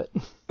RPG habit.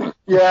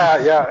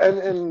 Yeah,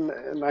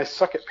 and I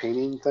suck at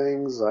painting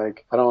things.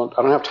 Like, I don't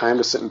have time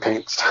to sit and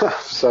paint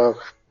stuff, so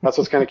that's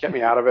what's kind of kept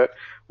me out of it.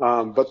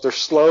 But they're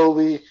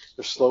slowly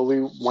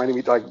winding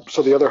me. Like,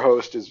 so the other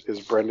host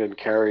is Brendan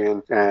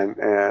Carrion,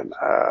 and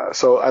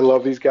so I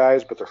love these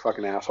guys, but they're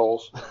fucking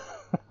assholes.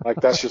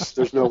 Like, that's just,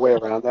 there's no way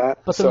around that.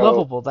 But they're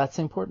lovable. That's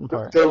the important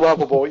part. They're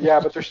lovable, yeah,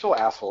 but they're still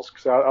assholes.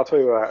 Because I'll tell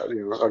you,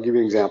 I'll give you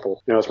an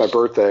example. It's my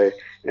birthday,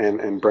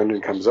 and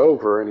Brendan comes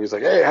over, and he's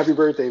like, "Hey, happy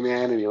birthday,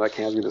 man!" And he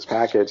hands me this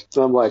package.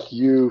 So I'm like,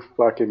 "You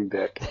fucking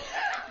dick."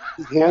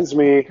 he hands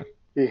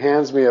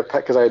me a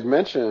pack because I had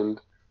mentioned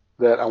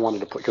that I wanted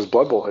to play because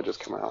Blood Bowl had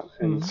just come out,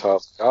 and so I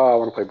was like, oh, I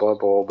want to play Blood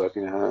Bowl, but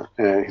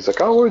and he's like,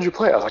 oh, what did you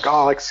play? I was like, oh,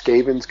 I like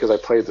Skavens because I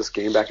played this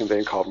game back in the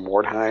day called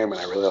Mordheim, and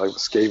I really like the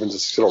Skavens,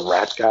 these little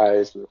rat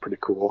guys, and they're pretty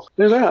cool.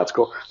 And he's like, yeah, that's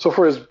cool. So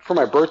for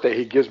my birthday,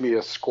 he gives me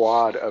a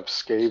squad of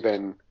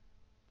Skaven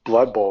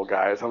Blood Bowl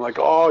guys. I'm like,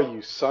 oh,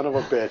 you son of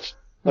a bitch.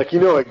 Like,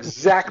 you know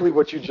exactly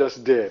what you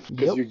just did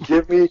because you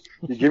give me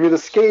the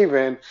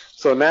Skaven.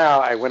 So now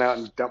I went out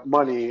and dumped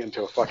money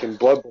into a fucking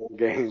Blood Bowl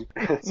game.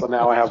 So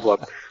now I have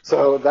Blood.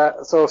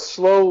 So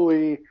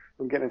slowly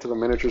I'm getting into the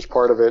miniatures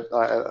part of it.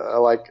 I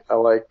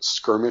like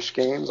skirmish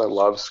games. I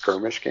love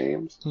skirmish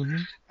games.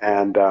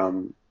 And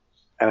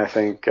I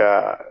think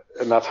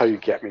and that's how you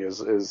get me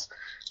is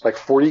like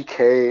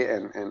 40K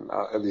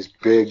and these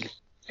big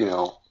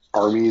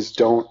armies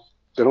don't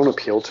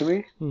appeal to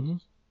me.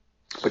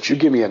 But you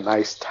give me a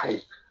nice,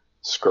 tight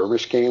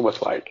skirmish game with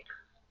 10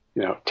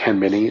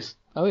 minis.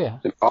 Oh, yeah.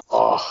 And,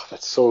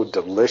 that's so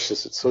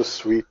delicious. It's so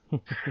sweet.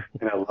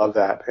 And I love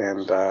that.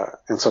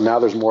 And so now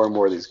there's more and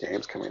more of these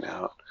games coming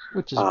out.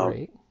 Which is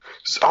great.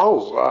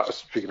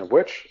 Speaking of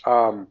which,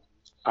 I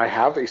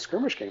have a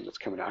skirmish game that's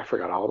coming out. I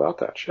forgot all about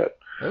that shit.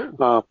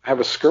 Oh. I have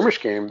a skirmish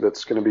game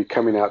that's going to be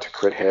coming out to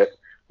Crit Hit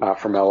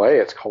from LA.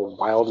 It's called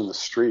Wild in the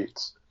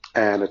Streets.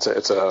 And it's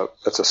a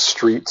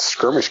street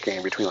skirmish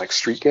game between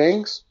street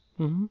gangs.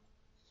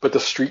 But the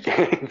street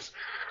gangs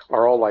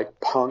are all like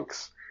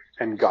punks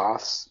and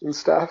goths and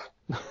stuff.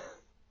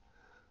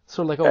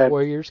 Sort of like a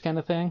Warriors kind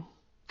of thing?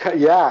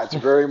 Yeah, it's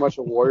very much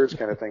a Warriors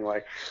kind of thing.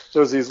 Like,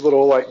 there's these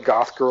little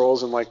goth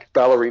girls in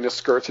ballerina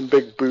skirts and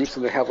big boots,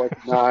 and they have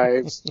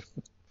knives.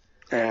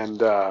 And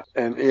then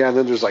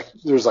there's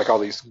all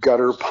these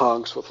gutter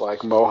punks with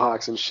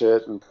mohawks and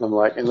shit, and I'm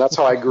and that's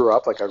how I grew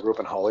up. I grew up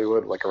in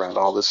Hollywood, around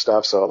all this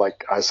stuff. So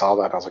I saw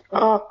that, and I was like,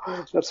 oh,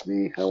 that's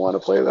me. I want to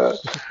play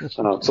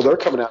that. So they're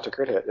coming out to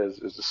Crit Hit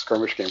is a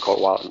skirmish game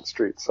called Wild in the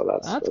Streets. So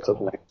that's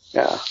cool. A thing.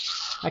 Yeah.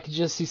 I could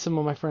just see some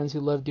of my friends who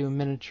love doing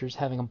miniatures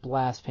having a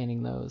blast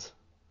painting those.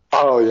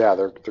 Oh yeah,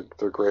 they're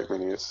great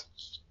minis.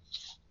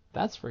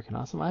 That's freaking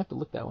awesome. I have to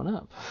look that one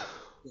up.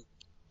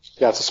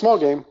 Yeah, it's a small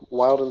game,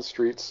 Wild in the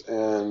Streets,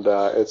 and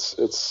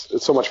it's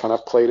so much fun.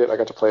 I've played it. I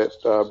got to play it.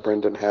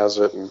 Brendan has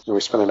it, and we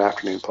spent an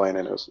afternoon playing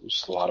it. It was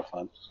just a lot of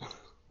fun.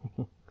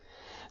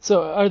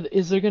 So,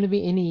 is there going to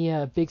be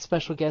any big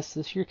special guests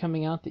this year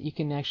coming out that you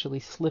can actually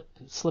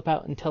slip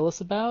out and tell us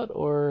about,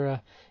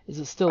 or is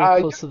it still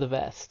close to the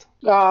vest?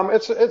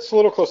 It's a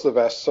little close to the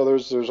vest. So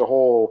there's a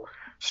whole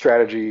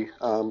strategy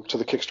to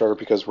the Kickstarter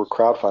because we're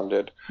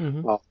crowdfunded.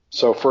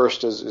 So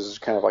first is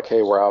kind of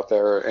hey, we're out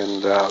there,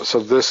 and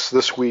so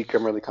this week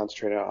I'm really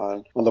concentrating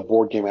on the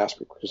board game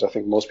aspect because I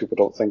think most people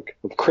don't think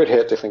of Crit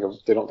Hit.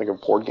 They don't think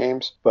of board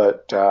games,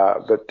 but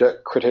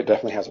Crit Hit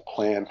definitely has a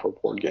plan for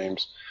board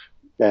games.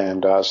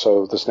 And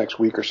so this next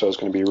week or so is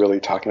going to be really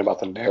talking about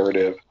the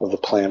narrative of the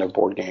plan of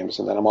board games,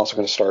 and then I'm also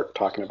going to start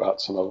talking about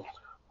some of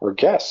our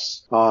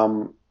guests.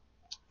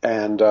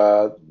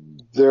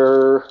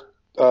 They're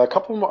a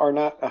couple of them are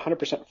not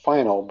 100%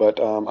 final, but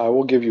I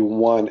will give you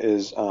one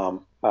is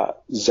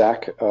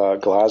Zach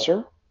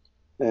Glazer.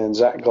 And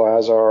Zach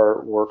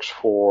Glazer works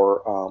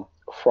for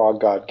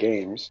Frog God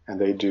Games, and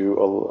they do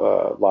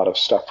a lot of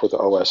stuff for the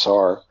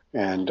OSR.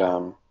 And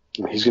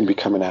he's going to be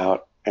coming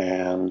out,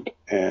 and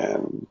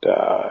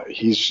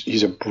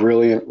he's a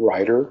brilliant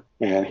writer,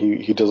 and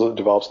he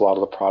develops a lot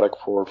of the product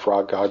for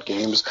Frog God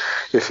Games.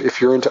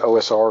 If you're into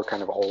OSR,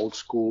 kind of old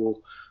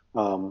school,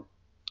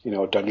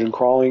 dungeon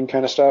crawling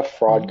kind of stuff,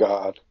 Frog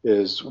God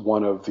is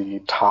one of the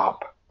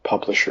top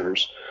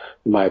publishers,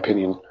 in my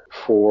opinion,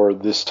 for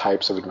this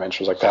types of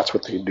adventures. That's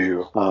what they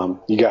do.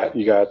 You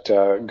got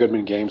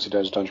Goodman Games who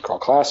does Dungeon Crawl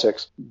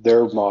Classics.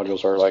 Their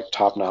modules are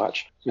top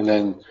notch. And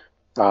then,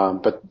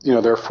 but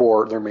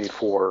they're made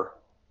for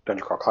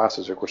Dungeon Crawl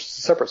Classics, which is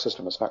a separate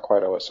system. It's not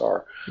quite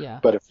OSR. Yeah.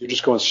 But if you're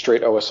just going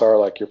straight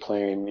OSR, you're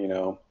playing,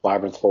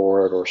 Labyrinth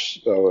Lord or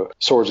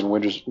Swords and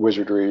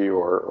Wizardry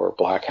or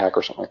Black Hack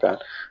or something like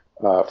that,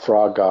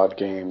 Frog God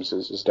Games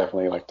is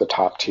definitely the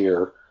top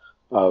tier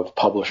of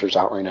publishers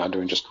out right now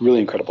doing just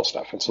really incredible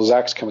stuff. And so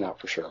Zach's coming out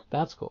for sure.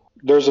 That's cool.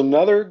 There's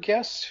another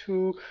guest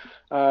who,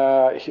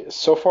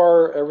 so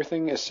far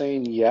everything is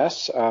saying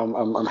yes.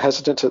 I'm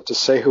hesitant to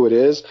say who it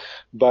is,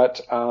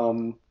 but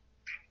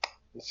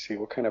let's see,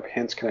 what kind of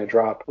hints can I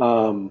drop?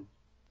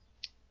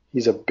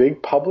 He's a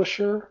big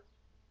publisher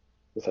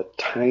with a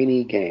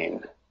tiny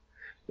game,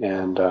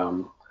 and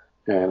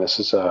this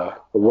is a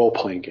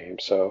role-playing game.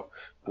 So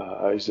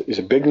he's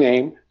a big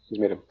name. He's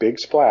made a big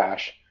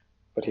splash,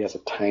 but he has a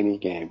tiny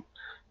game,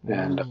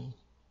 and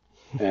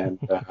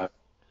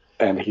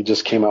he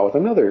just came out with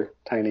another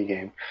tiny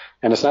game,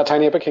 and it's not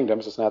Tiny Epic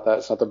Kingdoms. It's not that.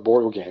 It's not the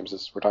board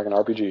games. We're talking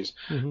RPGs.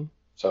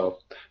 So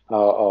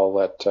I'll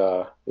let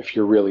if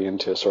you're really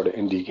into sort of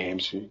indie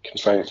games, you can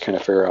kind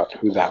of figure out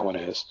who that one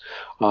is.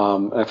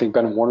 I think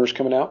Ben Warner's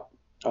coming out.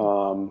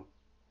 World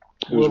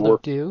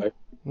of Dew.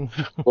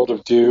 World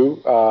of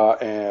Dew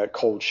and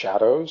Cold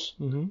Shadows,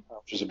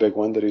 which is a big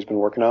one that he's been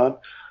working on.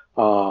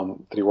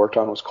 That he worked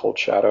on was Cold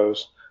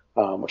Shadows.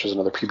 which is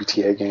another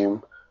PBTA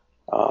game.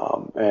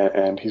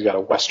 And he's got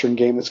a Western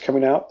game that's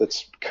coming out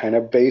that's kind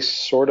of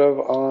based sort of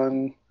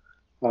on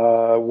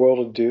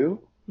World of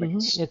Do.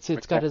 Mm-hmm.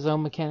 It's got his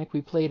own mechanic.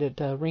 We played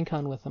at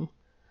Rincon with him.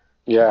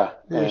 Yeah.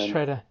 We always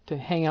try to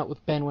hang out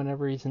with Ben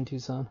whenever he's in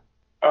Tucson.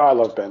 Oh, I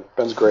love Ben.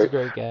 Ben's great. He's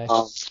a great guy.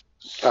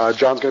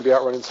 John's going to be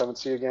out running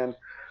 7C again.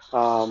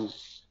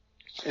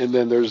 And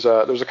then there's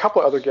a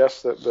couple of other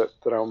guests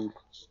that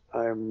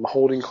I'm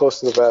holding close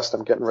to the vest.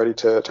 I'm getting ready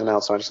to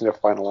announce them. I just need to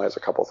finalize a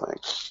couple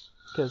things.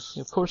 Because,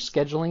 of course,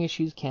 scheduling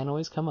issues can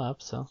always come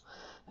up, so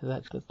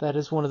that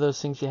is one of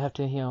those things you have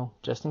to,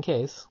 just in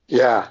case.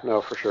 Yeah, no,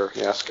 for sure.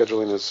 Yeah,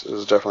 scheduling is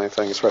definitely a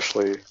thing,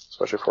 especially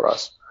for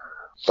us.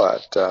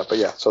 But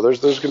yeah, so there's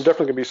definitely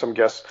going to be some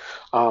guests.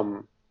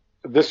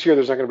 This year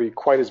there's not going to be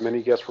quite as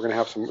many guests. We're going to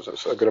have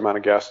a good amount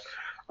of guests,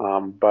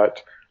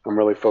 but I'm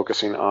really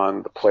focusing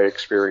on the play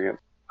experience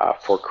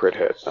for Crit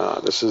Hit.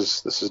 This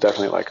is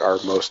definitely like our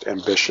most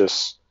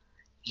ambitious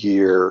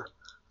year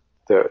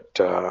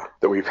that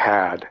we've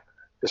had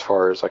as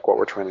far as like what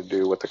we're trying to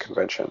do with the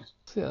convention.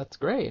 Yeah, that's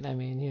great. I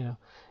mean,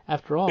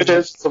 after all, it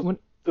is.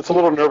 It's a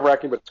little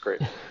nerve-wracking, but it's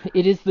great.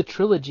 It is the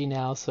trilogy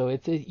now, so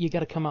you got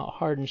to come out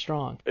hard and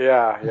strong.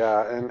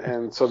 Yeah,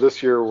 and so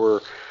this year we're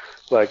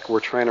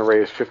trying to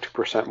raise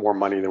 50% more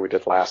money than we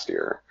did last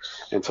year,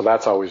 and so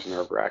that's always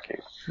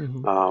nerve-wracking.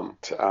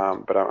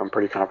 Mm-hmm. But I'm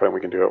pretty confident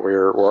we can do it.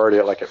 We're already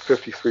at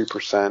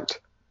 53%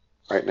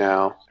 right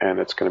now, and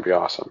it's going to be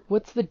awesome.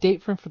 What's the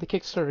date for the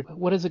Kickstarter?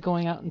 What is it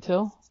going out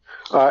until?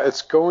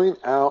 It's going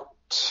out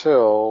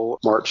till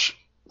March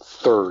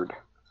 3rd.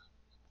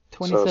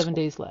 27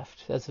 days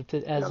left as of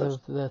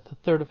the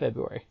 3rd of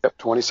February. Yep,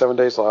 27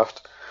 days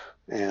left,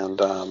 and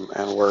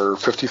we're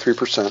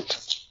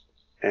 53%.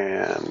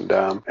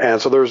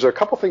 And so there's a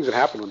couple things that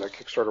happened when that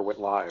Kickstarter went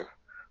live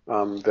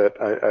that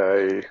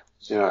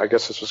I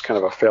guess this was kind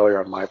of a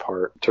failure on my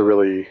part to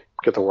really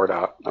get the word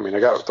out. I mean, I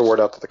got the word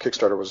out that the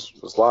Kickstarter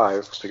was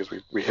live because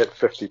we hit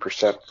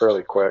 50%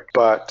 fairly quick.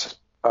 But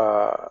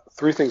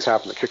three things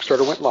happened. The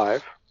Kickstarter went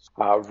live.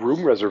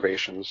 Room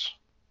reservations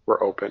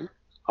were open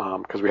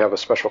because we have a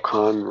special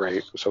con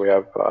rate. So we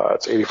have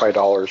it's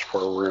 $85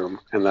 for a room,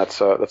 and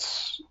that's a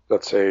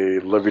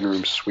living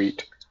room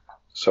suite.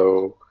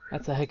 So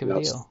that's a heck of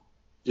a deal.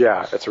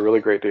 Yeah, it's a really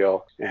great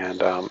deal, and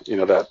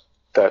the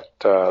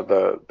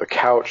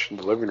couch in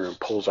the living room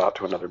pulls out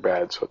to another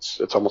bed, so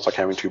it's almost like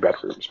having two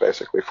bedrooms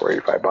basically for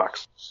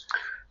 $85.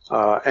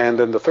 And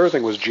then the third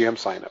thing was GM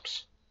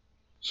signups.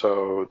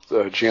 So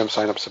the GM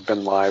signups have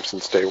been live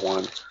since day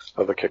one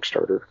of the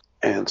Kickstarter,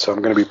 and so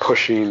I'm going to be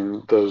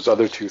pushing those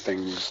other two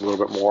things a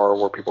little bit more,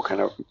 where people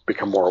kind of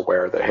become more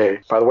aware that,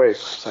 hey, by the way,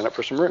 sign up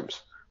for some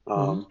rooms,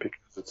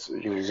 because it's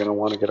you're going to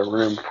want to get a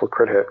room for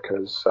Crit Hit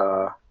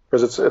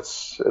because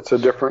it's a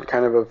different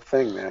kind of a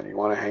thing, man. You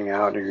want to hang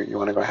out, you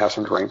want to go have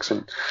some drinks,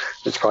 and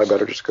it's probably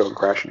better just to go and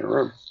crash in your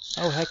room.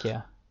 Oh, heck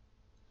yeah.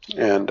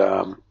 And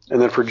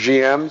then for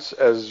GMs,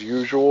 as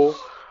usual,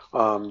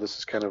 this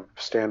is kind of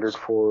standard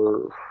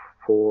for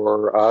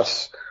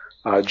us.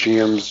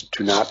 GMs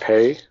do not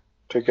pay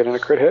to get in a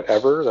Crit Hit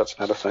ever. That's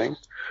not a thing.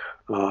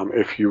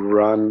 If you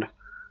run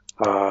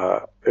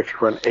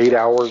 8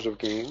 hours of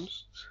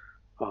games,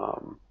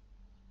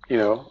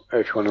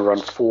 if you want to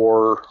run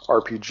 4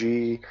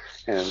 RPG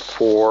and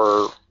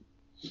 4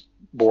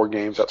 board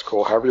games, that's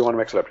cool. However you want to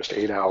mix it up, just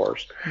 8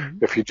 hours.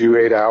 Mm-hmm. If you do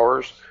 8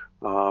 hours,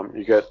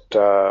 you get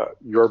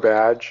your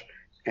badge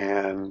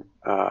and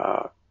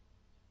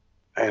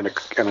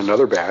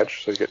another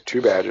badge, so you get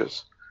 2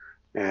 badges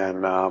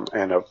and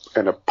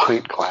a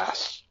pint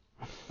glass.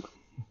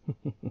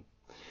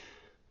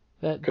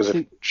 Because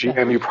if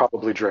GM, you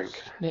probably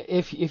drink.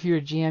 If you're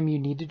a GM, you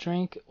need to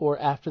drink, or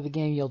after the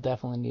game, you'll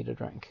definitely need a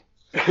drink.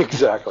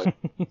 Exactly.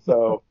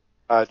 So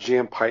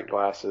GM pint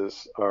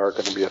glasses are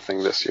going to be a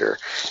thing this year,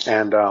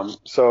 and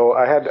so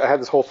I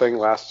had this whole thing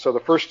last. So the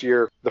first 2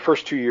 years, the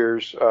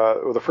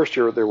first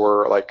year they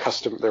were like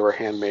custom, they were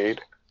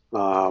handmade,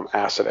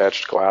 acid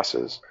etched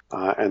glasses,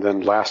 and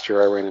then last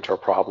year I ran into a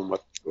problem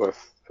with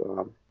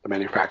the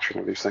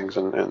manufacturing of these things,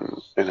 and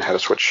I had to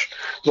switch.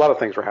 A lot of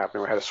things were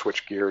happening. I had to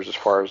switch gears as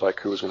far as like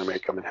who was going to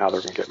make them and how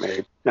they're going to get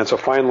made. And so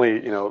finally,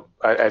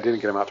 I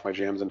didn't get them out to my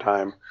GMs in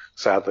time,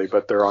 sadly,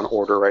 but they're on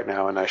order right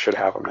now, and I should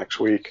have them next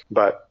week.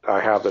 But I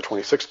have the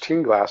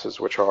 2016 glasses,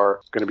 which are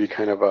going to be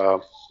kind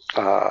of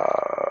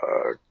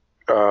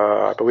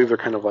I believe they're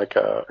kind of like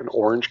an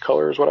orange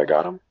color is what I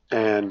got them.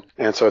 And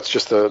so it's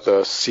just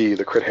the C,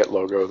 the Crit Hit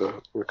logo.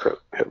 The Crit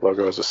Hit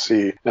logo is a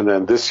C. And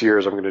then this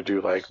year's I'm going to do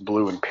like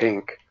blue and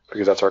pink,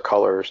 because that's our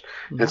colors.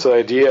 Mm-hmm. And so the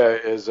idea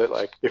is that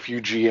like if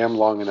you GM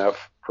long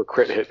enough for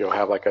Crit Hit, you'll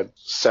have like a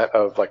set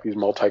of like these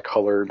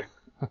multicolored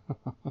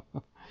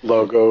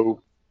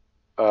logo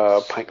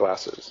pint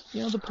glasses.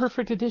 The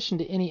perfect addition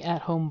to any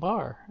at-home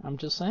bar. I'm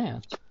just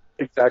saying.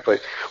 Exactly.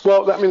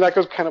 Well, I mean that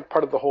goes kind of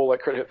part of the whole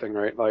like Crit Hit thing,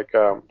 right? Like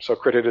so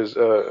Crit Hit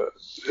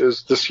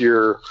is this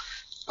year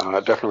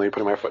definitely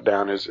putting my foot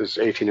down is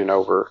 18 and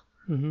over,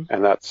 mm-hmm.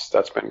 and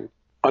that's been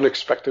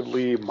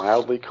unexpectedly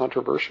mildly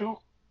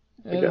controversial.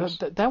 I guess.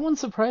 That one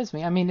surprised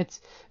me. I mean,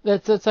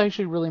 that's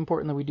actually really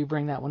important that we do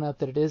bring that one up,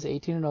 that it is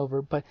 18 and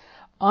over. But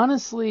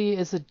honestly,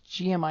 as a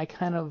GM, I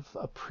kind of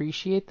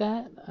appreciate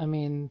that. I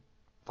mean,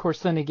 of course,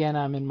 then again,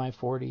 I'm in my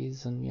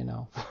 40s, and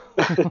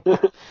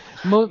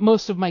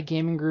most of my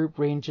gaming group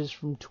ranges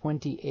from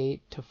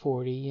 28 to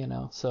 40.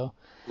 So.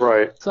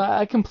 Right. So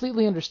I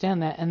completely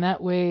understand that, and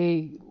that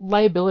way,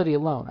 liability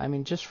alone. I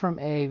mean, just from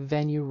a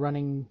venue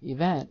running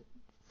event,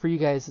 for you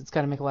guys, it's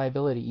got to make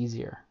liability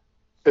easier.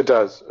 It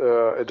does.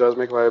 It does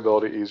make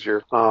liability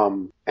easier.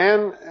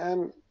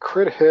 And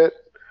Crit Hit,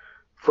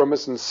 from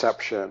its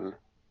inception,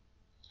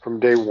 from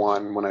day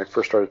one, when I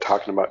first started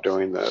talking about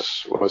doing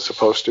this, was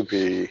supposed to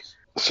be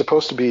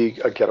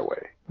a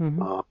getaway.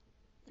 Mm-hmm.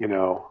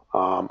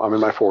 I'm in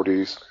my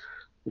 40s.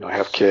 I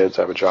have kids.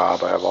 I have a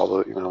job. I have all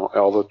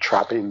the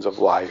trappings of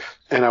life,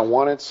 and I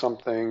wanted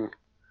something,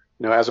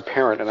 as a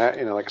parent. And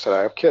like I said,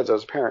 I have kids.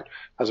 As a parent,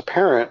 I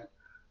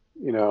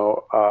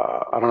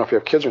don't know if you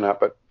have kids or not,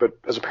 but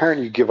as a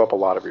parent, you give up a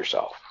lot of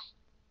yourself.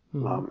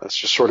 Mm-hmm. That's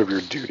just sort of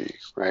your duty,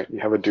 right? You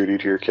have a duty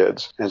to your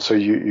kids. And so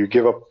you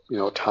give up,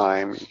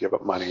 time, you give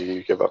up money,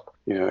 you give up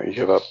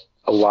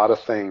a lot of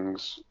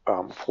things,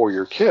 for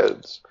your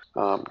kids,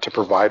 to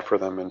provide for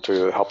them and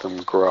to help them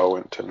grow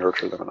and to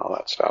nurture them and all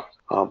that stuff.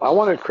 I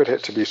wanted Crit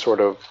Hit to be sort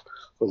of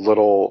a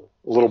little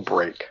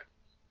break,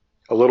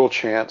 a little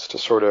chance to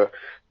sort of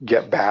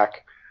get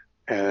back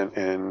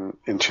and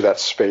into that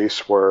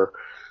space where,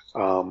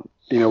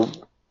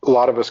 a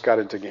lot of us got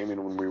into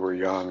gaming when we were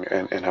young,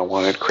 and I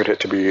wanted Crit Hit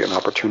to be an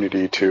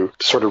opportunity to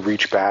sort of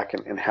reach back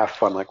and have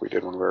fun like we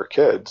did when we were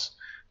kids,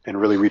 and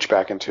really reach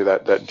back into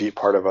that deep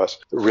part of us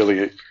that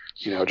really,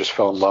 just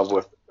fell in love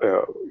with,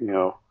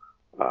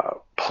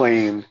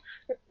 playing,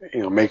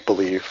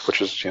 make-believe,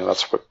 which is,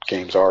 that's what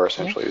games are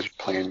essentially, is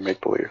playing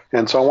make-believe.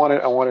 And so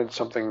I wanted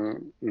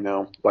something,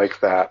 like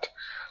that.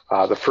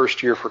 The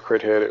first year for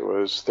Crit Hit, it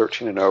was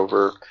 13 and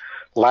over.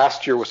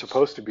 Last year was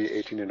supposed to be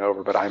 18 and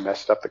over, but I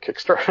messed up the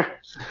Kickstarter.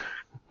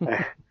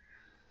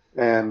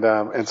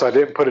 And so I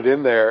didn't put it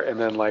in there. And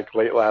then like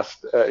late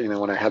last,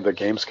 when I had the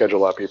game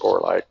schedule up, people were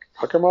like,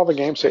 how come all the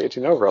games say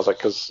 18 and over? I was like,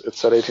 because it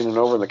said 18 and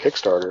over in the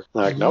Kickstarter. And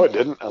they're like, no, it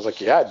didn't. I was like,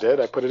 yeah, it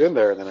did. I put it in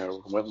there. And then I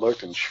went and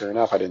looked, and sure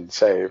enough, I didn't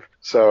save.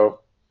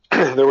 So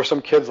there were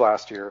some kids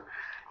last year.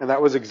 And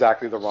that was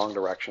exactly the wrong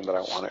direction that I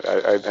wanted.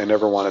 I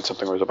never wanted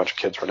something where there was a bunch of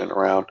kids running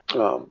around,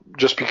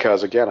 just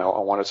because, again, I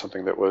wanted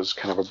something that was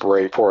kind of a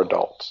break for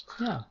adults.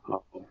 Yeah.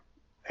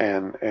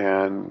 And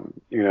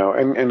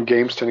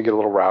games tend to get a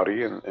little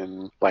rowdy,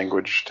 and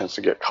language tends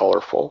to get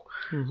colorful.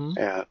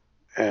 Mm-hmm.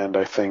 And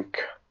I think,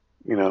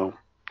 the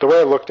way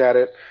I looked at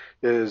it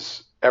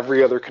is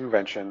every other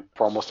convention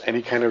for almost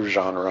any kind of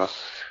genre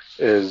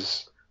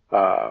is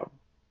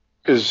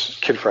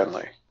kid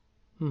friendly.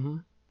 Mm-hmm.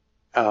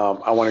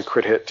 I wanted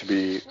Crit Hit to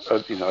be,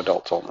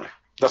 adults only.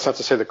 That's not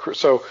to say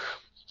so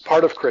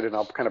part of Crit Hit, and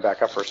I'll kind of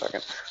back up for a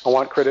second. I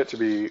want Crit Hit to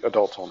be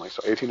adults only.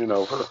 So 18 and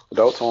over,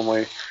 adults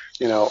only.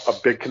 A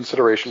big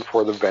consideration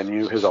for the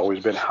venue has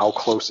always been how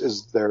close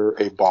is there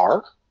a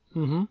bar?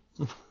 Mm-hmm.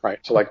 Right.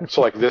 So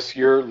like this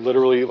year,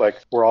 literally, like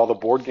where all the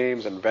board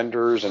games and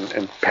vendors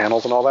and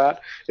panels and all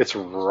that, it's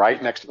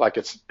right next, like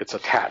it's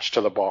attached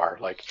to the bar.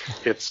 Like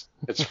it's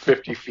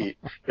 50 feet.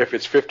 If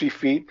it's 50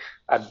 feet,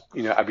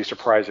 I'd be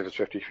surprised if it's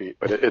 50 feet,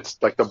 but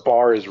it's like the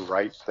bar is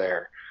right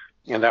there.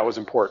 And that was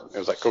important. It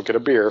was like, go get a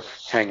beer,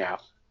 hang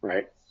out,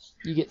 right?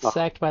 You get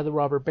sacked by the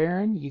robber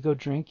baron, you go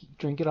drink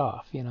it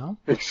off,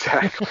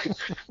 Exactly.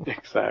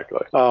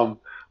 Exactly.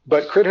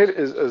 But Crit Hit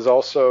is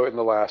also, in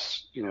the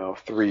last,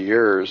 3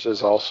 years,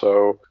 is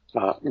also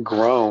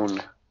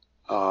grown,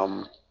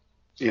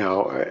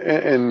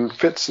 in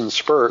fits and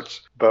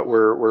spurts, but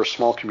we're a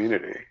small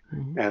community,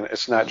 mm-hmm. and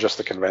it's not just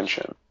the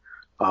convention.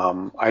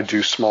 I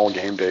do small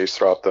game days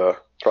throughout the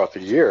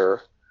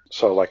year.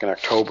 So like in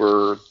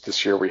October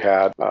this year, we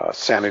had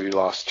Sanity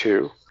Lost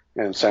 2,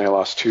 and Sanity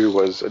Lost 2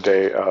 was a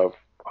day of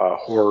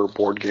horror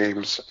board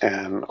games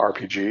and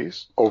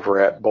RPGs over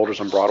at Boulders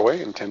on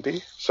Broadway in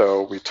Tempe.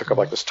 So we took up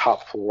like this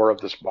top floor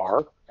of this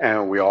bar,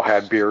 and we all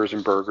had beers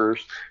and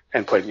burgers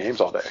and played games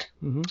all day.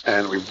 Mm-hmm.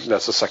 And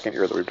that's the second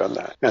year that we've done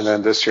that. And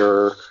then this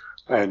year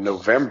in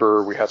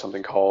November, we had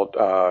something called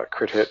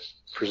Crit Hit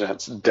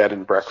Presents Dead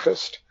and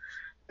Breakfast.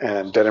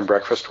 And Dead and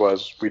Breakfast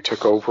was, we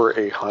took over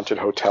a haunted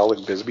hotel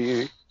in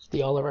Bisbee.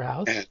 The Oliver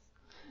House?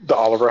 The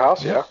Oliver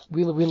House, yeah.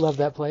 We love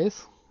that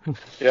place.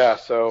 Yeah,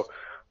 so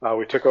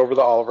we took over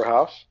the Oliver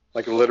House,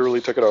 like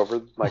literally took it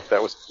over. Like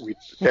that was,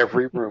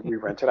 every room we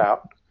rented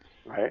out,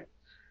 right?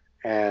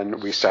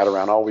 And we sat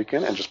around all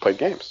weekend and just played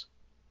games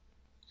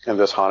in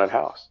this haunted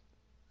house.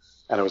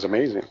 And it was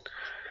amazing.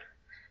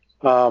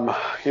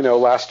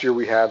 Last year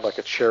we had like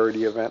a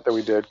charity event that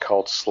we did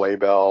called Sleigh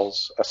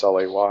Bells,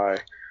 SLAY.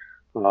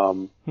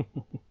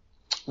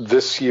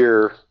 This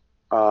year,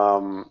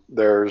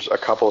 there's a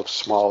couple of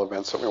small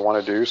events that we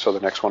want to do. So the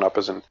next one up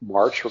is in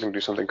March. We're going to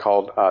do something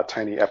called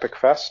Tiny Epic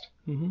Fest.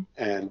 Mm-hmm.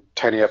 And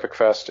Tiny Epic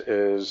Fest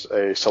is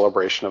a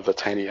celebration of the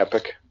Tiny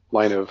Epic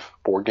line of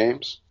board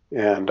games.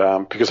 And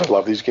because I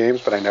love these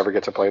games, but I never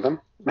get to play them.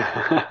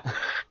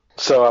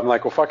 So I'm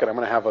like, well, fuck it. I'm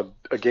going to have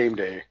a game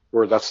day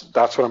where that's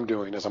what I'm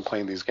doing is I'm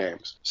playing these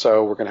games.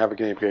 So we're going to have a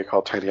game day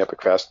called Tiny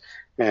Epic Fest,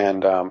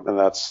 and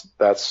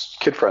that's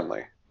kid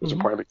friendly. It's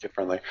important to be kid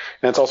friendly,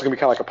 and it's also going to be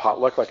kind of like a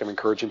potluck. Like I'm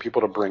encouraging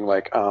people to bring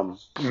like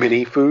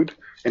mini food,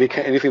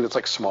 anything that's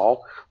like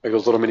small, like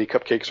those little mini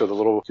cupcakes or the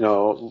little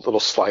little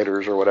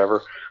sliders or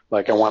whatever.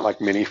 Like I want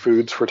like mini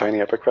foods for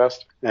Tiny Epic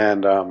Fest,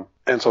 and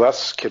so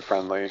that's kid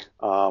friendly.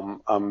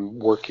 I'm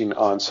working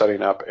on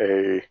setting up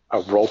a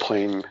role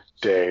playing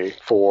day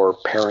for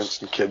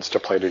parents and kids to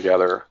play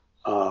together,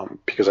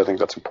 because I think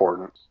that's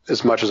important.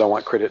 As much as I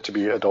want Crit Hit to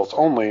be adults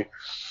only,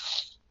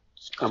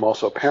 I'm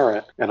also a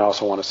parent, and I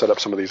also want to set up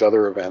some of these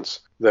other events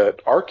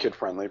that are kid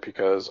friendly,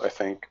 because I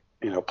think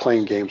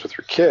playing games with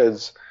your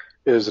kids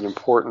is an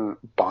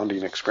important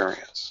bonding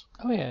experience.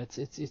 Oh yeah,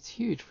 it's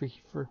huge for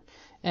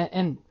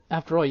and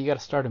after all, you got to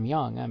start them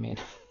young. I mean,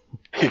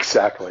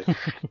 exactly,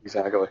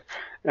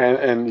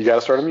 and you got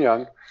to start them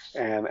young,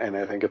 and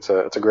I think it's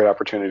a great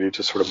opportunity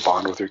to sort of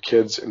bond with your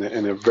kids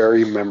in a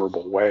very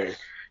memorable way.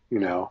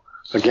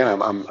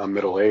 Again, I'm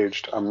middle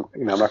aged. I'm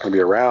not going to be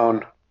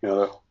around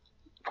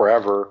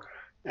forever,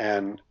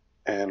 and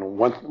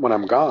when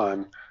I'm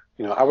gone,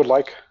 I would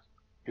like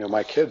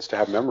my kids to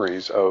have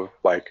memories of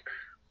like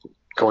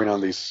going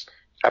on these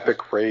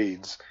epic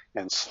raids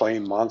and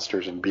slaying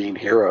monsters and being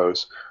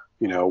heroes,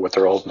 with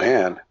their old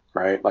man,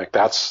 right? Like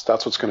that's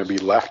what's going to be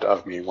left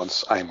of me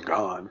once I'm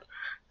gone.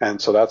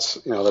 And so that's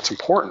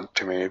important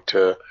to me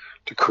to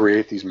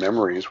create these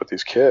memories with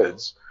these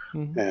kids,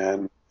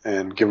 and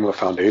give them a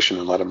foundation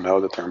and let them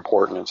know that they're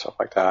important and stuff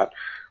like that.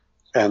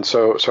 And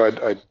so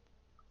I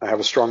have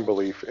a strong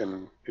belief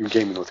in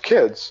gaming with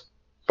kids,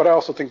 but I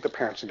also think that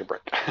parents need a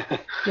break.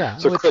 Yeah.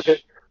 So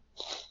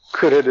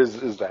Crit Hit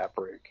is that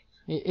break.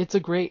 It's a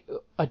great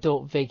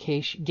adult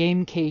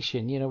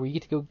gamecation, where you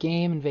get to go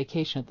game and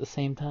vacation at the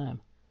same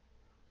time.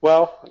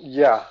 Well,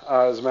 yeah.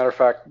 As a matter of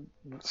fact,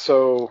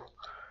 so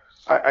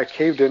I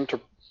caved into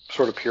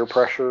sort of peer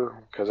pressure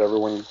because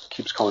everyone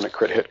keeps calling it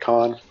Crit Hit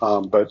Con.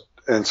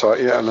 So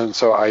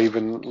I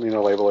even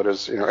label it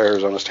as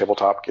Arizona's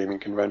tabletop gaming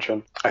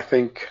convention. I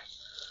think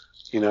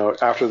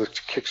after the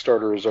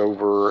Kickstarter is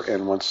over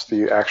and once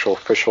the actual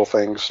official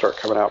things start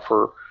coming out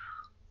for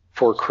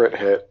Crit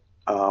Hit,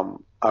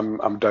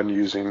 I'm done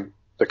using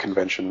the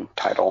convention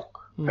title.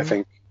 I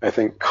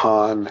think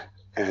con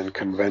and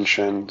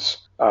conventions,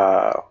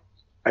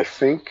 I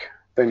think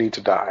they need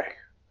to die.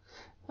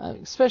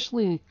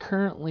 Especially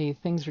currently,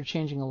 things are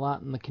changing a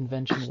lot in the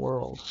convention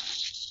world.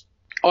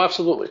 Oh,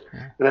 absolutely.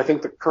 Yeah. And I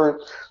think the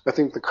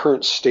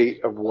current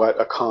state of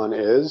what a con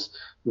is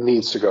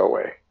needs to go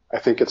away. I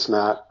don't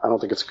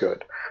think it's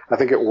good. I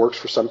think it works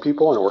for some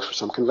people and it works for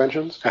some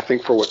conventions. I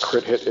think for what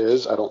Crit Hit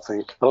is, I don't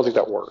think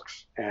that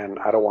works. And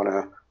I don't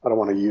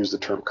want to use the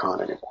term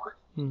con anymore.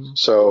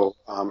 So,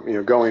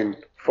 going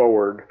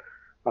forward,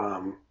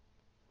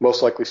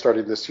 most likely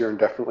starting this year and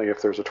definitely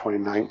if there's a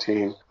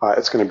 2019,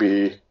 it's going to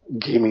be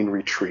Gaming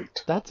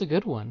Retreat. That's a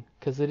good one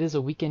because it is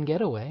a weekend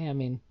getaway. I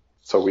mean,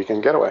 it's a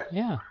weekend getaway.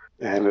 Yeah.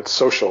 And it's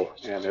social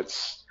and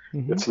it's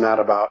not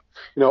about,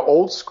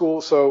 old school.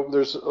 So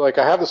there's I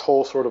have this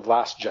whole sort of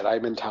Last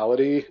Jedi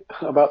mentality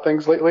about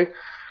things lately.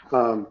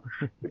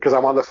 Because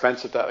I'm on the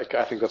fence at that. Like,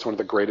 I think that's one of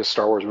the greatest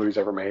Star Wars movies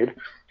ever made.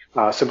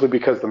 Simply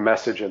because the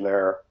message in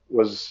there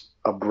was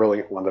a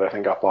brilliant one that I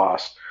think got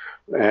lost.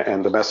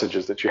 And the message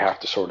is that you have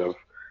to sort of,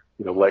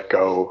 let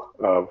go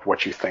of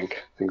what you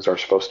think things are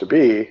supposed to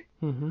be.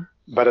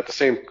 But at the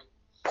same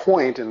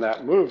point in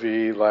that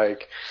movie, the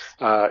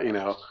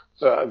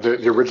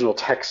original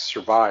text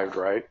survived,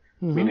 right?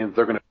 Meaning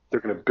they're going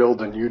to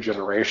build a new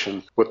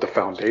generation with the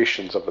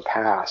foundations of the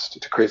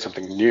past to create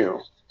something new.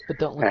 But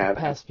don't let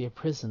the past be a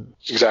prison.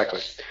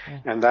 Exactly. Yeah.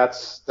 And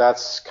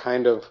that's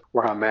kind of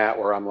where I'm at,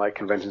 where I'm like,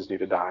 conventions need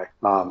to die.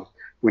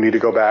 We need to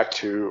go back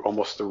to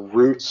almost the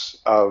roots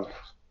of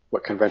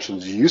what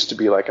conventions used to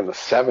be like in the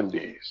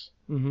 70s,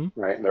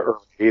 right, in the early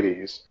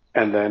 80s,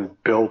 and then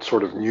build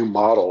sort of new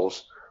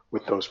models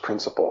with those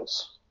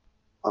principles.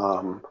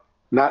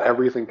 Not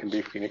everything can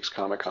be Phoenix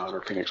Comic Con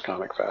or Phoenix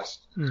Comic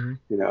Fest.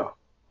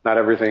 Not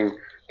everything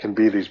can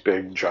be these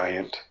big,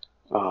 giant,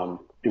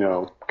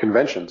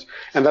 conventions.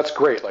 And that's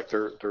great. Like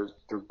they're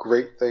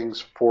great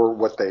things for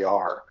what they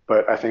are.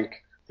 But I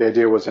think the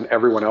idea was, and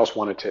everyone else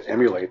wanted to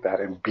emulate that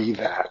and be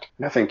that.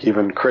 And I think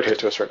even Crit Hit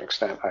to a certain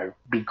extent, I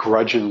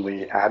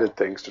begrudgingly added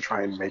things to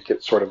try and make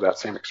it sort of that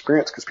same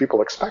experience because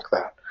people expect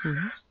that.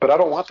 But I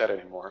don't want that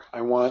anymore.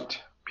 I want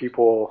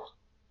people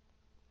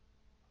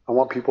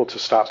to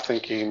stop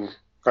thinking,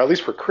 or at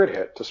least for Crit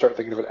Hit, to start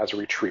thinking of it as a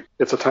retreat.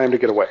 It's a time to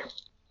get away.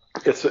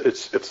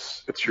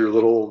 It's your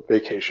little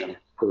vacation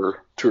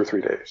for 2 or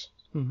 3 days.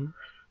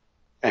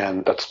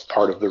 And that's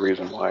part of the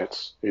reason why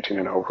it's 18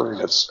 and over,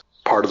 and it's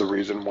part of the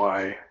reason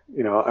why,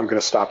 I'm going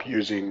to stop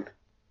using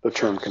the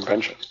term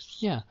convention.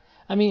 Yeah.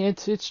 I mean,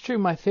 it's true.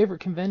 My favorite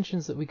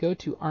conventions that we go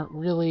to aren't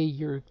really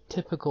your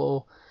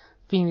typical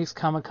Phoenix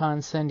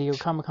Comic-Con, San Diego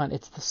Comic-Con.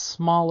 It's the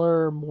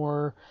smaller,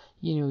 more,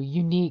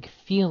 unique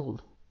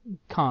field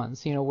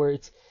cons, where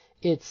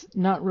it's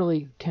not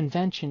really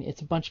convention.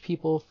 It's a bunch of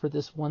people for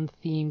this one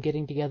theme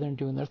getting together and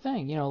doing their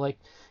thing.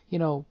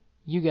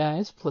 You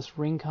guys plus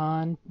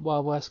RingCon,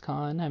 Wild West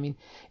Con. I mean,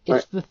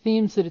 it's the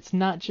themes that it's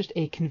not just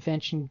a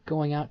convention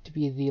going out to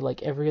be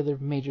like every other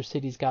major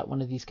city's got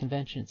one of these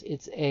conventions.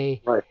 It's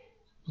a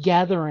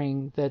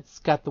gathering that's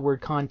got the word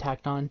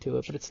contact onto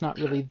it, but it's not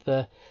really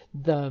the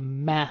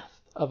math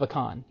of a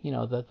con,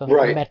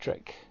 the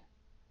metric.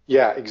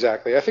 Yeah,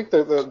 exactly. I think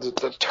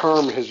the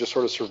term has just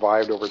sort of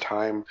survived over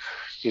time,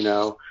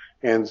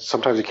 and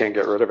sometimes you can't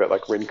get rid of it.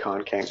 Like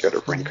RingCon can't get rid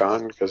of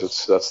RingCon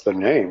because that's the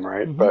name,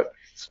 right? Mm-hmm. But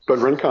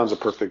RingCon's a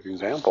perfect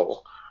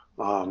example.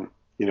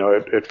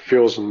 It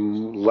feels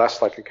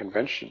less like a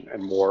convention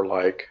and more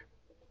like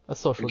a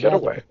social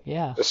getaway. Gathering.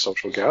 Yeah. A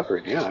social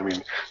gathering. Yeah. I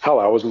mean, hell,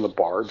 I was in the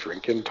bar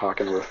drinking,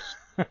 talking with,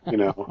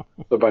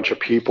 a bunch of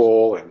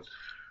people and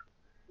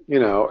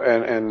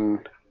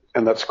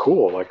that's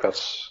cool. Like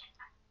that's,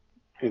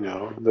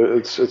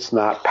 it's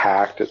not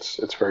packed.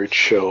 It's very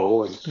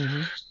chill and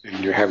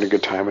you're having a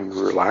good time and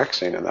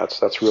relaxing. And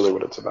that's really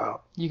what it's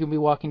about. You can be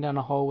walking down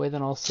a hallway,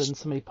 then all of a sudden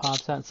somebody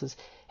pops out and says,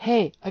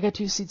 "Hey, I got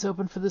 2 seats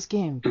open for this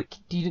game. Do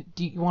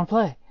you want to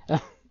play?"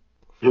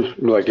 I'm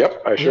like,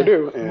 "Yep, I sure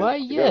do." And why,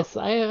 yes,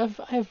 I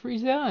have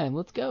free time.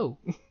 Let's go.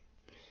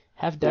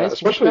 Have dice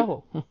and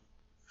travel.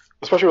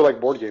 Especially with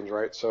like board games,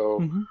 right?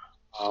 So,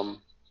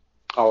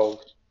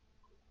 I'll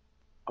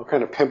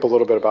kind of pimp a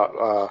little bit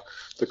about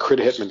the crit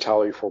hit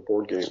mentality for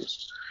board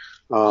games.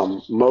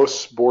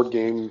 Most board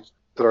games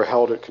that are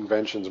held at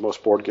conventions,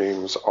 most board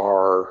games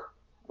are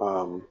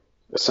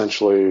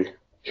essentially,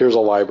 here's a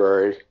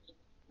library,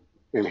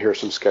 and here's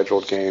some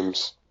scheduled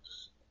games,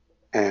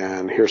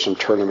 and here's some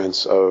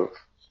tournaments of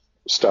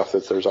stuff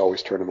that there's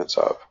always tournaments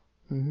of.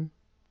 Mm-hmm.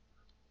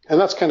 And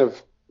that's kind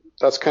of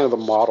the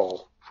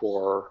model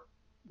for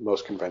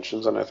most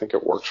conventions, and I think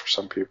it works for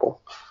some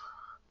people.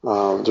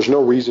 There's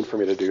no reason for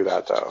me to do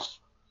that, though.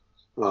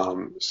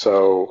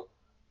 So,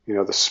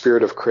 the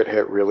spirit of Crit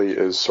Hit really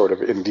is sort of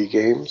indie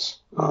games.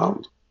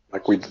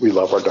 Like we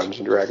love our Dungeons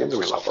and Dragons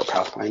and we love our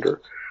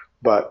Pathfinder,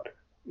 but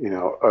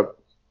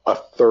a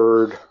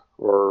third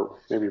or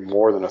maybe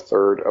more than a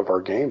third of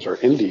our games are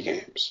indie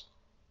games,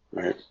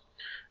 right?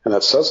 And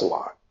that says a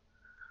lot.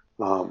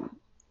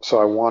 So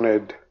I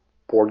wanted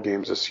board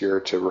games this year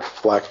to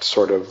reflect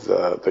sort of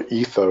the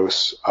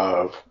ethos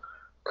of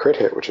Crit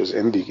Hit, which is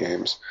indie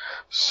games.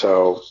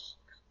 So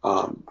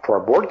for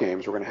our board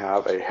games, we're going to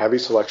have a heavy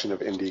selection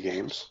of indie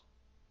games.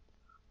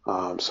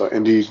 So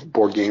indie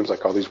board games,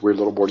 like all these weird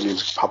little board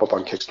games pop up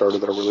on Kickstarter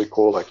that are really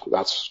cool. Like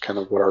that's kind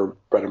of what our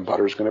bread and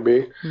butter is going to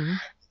be. Mm-hmm.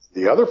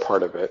 The other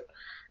part of it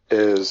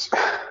is,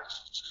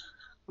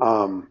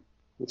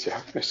 let's see,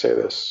 how can I say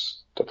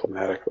this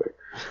diplomatically?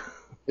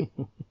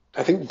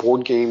 I think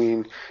board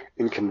gaming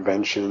in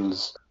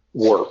conventions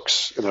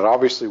works, and it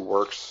obviously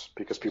works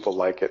because people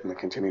like it and they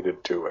continue to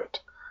do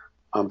it.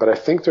 But I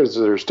think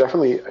there's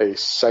definitely a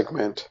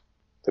segment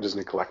that is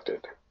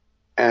neglected.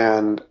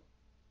 And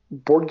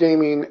board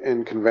gaming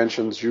in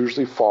conventions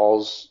usually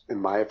falls,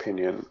 in my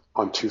opinion,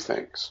 on 2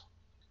 things.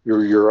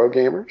 Your Euro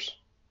gamers,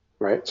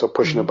 right? So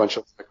pushing a bunch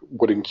of like,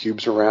 wooden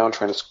cubes around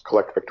trying to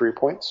collect victory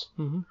points.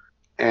 Mm-hmm.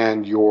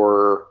 And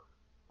your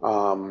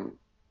kind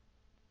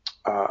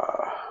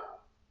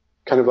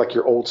of like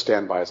your old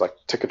standbys, like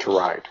Ticket to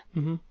Ride.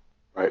 Mm-hmm.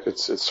 Right?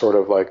 It's sort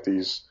of like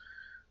these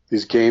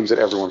games that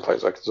everyone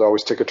plays. Like there's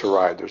always Ticket to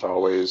Ride. There's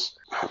always,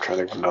 I'm trying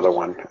to think of another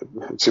one.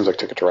 It seems like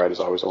Ticket to Ride is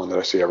always the one that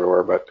I see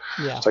everywhere, but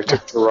it's like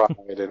Ticket to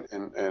Ride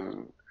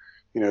and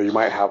you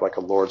might have like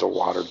a Lords of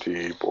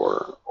Waterdeep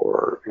or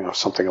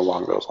something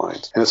along those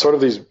lines. And it's sort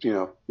of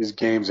these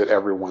games that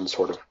everyone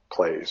sort of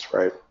plays,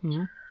 right?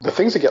 Mm-hmm. The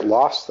things that get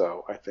lost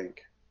though, I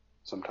think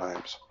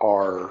sometimes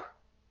are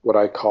what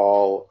I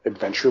call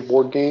adventure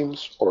board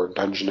games or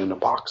dungeon in a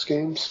box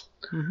games.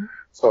 Mm-hmm.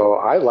 So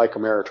I like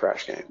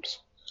Ameritrash games.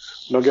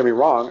 Don't get me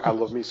wrong, I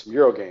love me some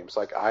Euro games.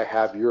 Like I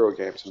have Euro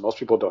games, and most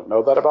people don't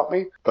know that about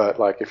me. But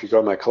like if you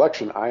go to my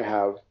collection, I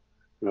have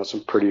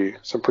some pretty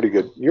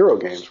good Euro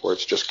games where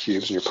it's just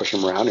cubes and you're pushing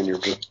them around and you're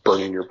just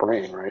burning your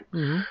brain, right?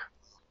 Mm-hmm.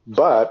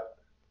 But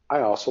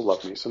I also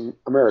love me some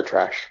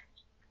Ameritrash,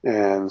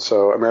 and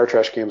so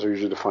Ameritrash games are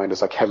usually defined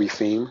as like heavy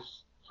theme,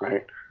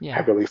 right? Yeah.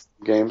 Heavily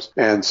themed games,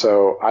 and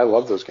so I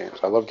love those games.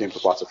 I love games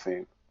with lots of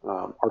theme.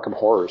 Arkham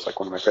Horror is like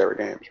one of my favorite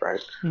games, right?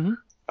 Mm-hmm.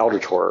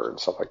 Eldritch Horror and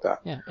stuff like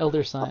that. Yeah,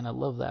 Elder Sign, I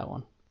love that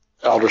one.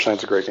 Elder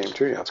Sign's a great game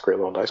too. Yeah, it's a great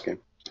little dice game.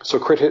 So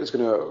Crit Hit is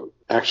going to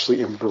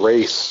actually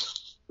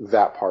embrace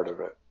that part of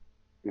it.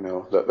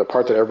 The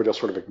part that everybody else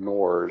sort of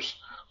ignores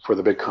for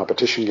the big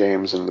competition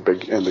games and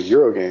the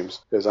Euro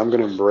games is I'm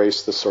going to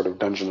embrace this sort of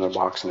dungeon in a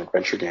box and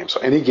adventure game. So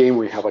any game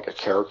where you have like a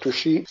character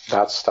sheet,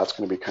 that's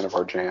going to be kind of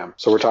our jam.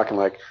 So we're talking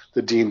like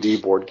the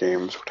D&D board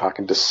games. We're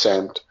talking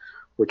Descent.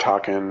 We're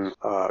talking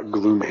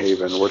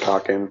Gloomhaven. We're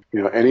talking,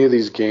 any of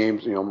these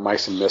games,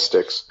 Mice and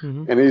Mystics.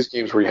 Mm-hmm. Any of these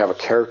games where you have a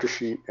character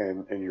sheet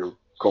and you're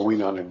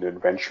going on an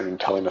adventure and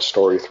telling a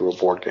story through a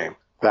board game.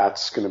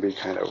 That's going to be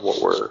kind of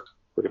what we're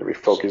going to be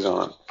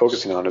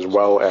focusing on, as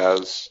well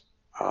as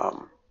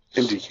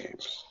indie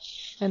games.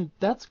 And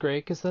that's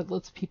great because that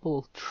lets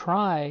people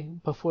try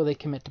before they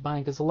commit to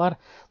buying. Because a lot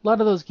of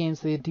those games,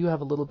 they do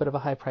have a little bit of a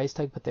high price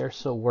tag, but they're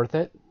so worth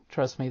it.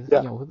 Trust me,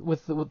 Yeah.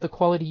 with the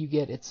quality you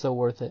get, it's so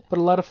worth it. But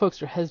a lot of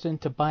folks are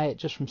hesitant to buy it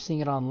just from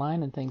seeing it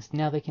online and things.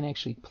 Now they can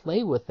actually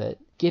play with it,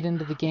 get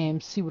into the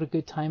game, see what a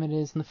good time it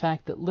is, and the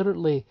fact that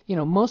literally,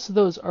 most of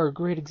those are a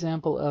great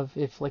example of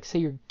if, like, say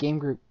your game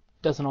group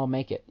doesn't all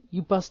make it.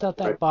 You bust out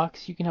that Right.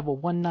 box, you can have a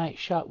one-night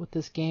shot with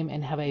this game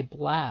and have a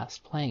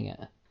blast playing it.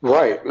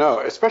 Right. No,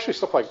 especially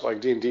stuff like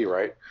D&D,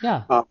 right?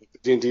 Yeah.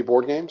 D&D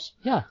board games.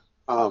 Yeah.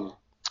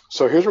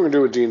 So here's what we're going to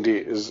do with D&D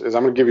is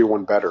I'm going to give you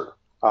one better.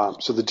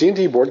 So the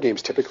D&D board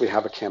games typically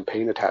have a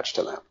campaign attached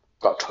to them.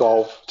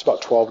 It's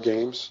about 12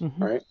 games,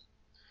 Mm-hmm. right?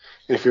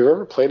 And if you've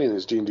ever played any of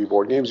these D&D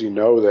board games, you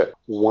know that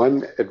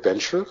one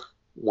adventure,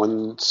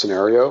 one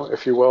scenario,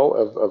 if you will,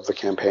 of the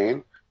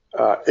campaign,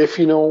 if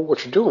you know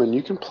what you're doing,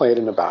 you can play it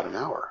in about an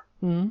hour.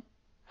 Mm-hmm.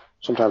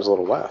 Sometimes a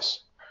little less.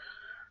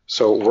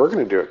 So what we're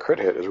going to do at Crit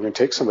Hit is we're going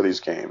to take some of these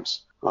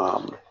games,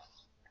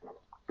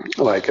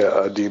 like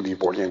a D&D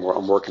board game where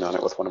I'm working on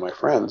it with one of my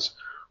friends.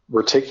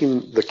 We're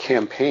taking the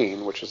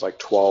campaign, which is like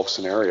 12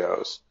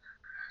 scenarios,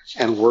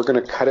 and we're going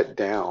to cut it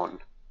down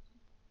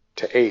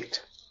to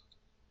 8.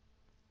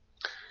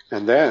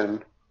 And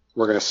then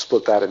we're going to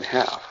split that in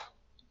half.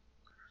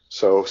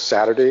 So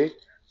Saturday,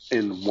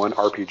 in one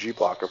RPG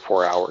block of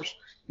 4 hours,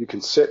 you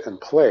can sit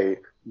and play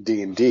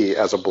D&D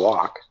as a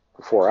block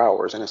for 4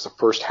 hours, and it's the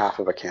first half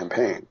of a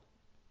campaign.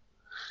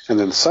 And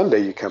then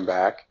Sunday you come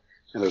back,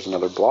 and there's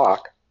another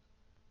block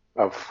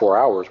of 4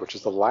 hours, which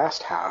is the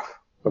last half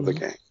of the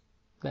game.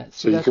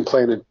 So you can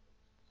play an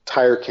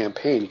entire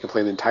campaign. You can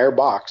play the entire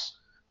box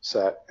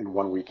set in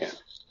one weekend.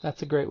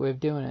 That's a great way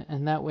of doing it.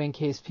 And that way, in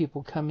case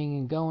people coming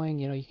and going,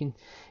 you can,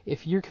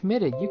 if you're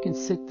committed, you can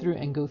sit through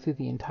and go through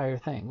the entire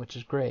thing, which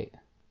is great.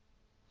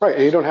 Right,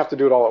 and you don't have to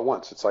do it all at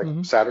once. It's like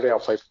Saturday I'm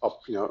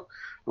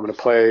going to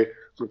play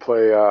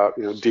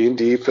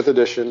D&D 5th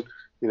edition,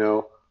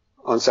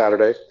 on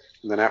Saturday,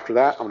 and then after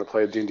that I'm going to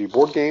play a D&D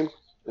board game,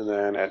 and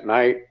then at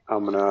night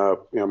I'm going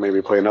to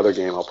maybe play another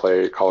game. I'll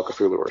play Call of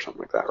Cthulhu or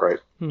something like that, right?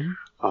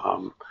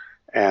 Mm-hmm.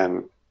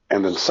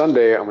 And then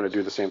Sunday I'm going to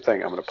do the same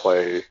thing. I'm going to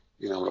play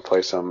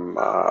some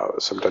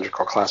Dungeon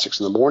Crawl Classics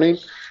in the morning.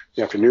 In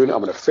the afternoon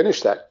I'm going to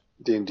finish that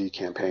D&D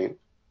campaign,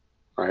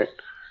 right?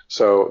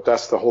 So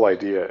that's the whole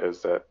idea,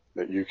 is that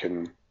you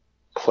can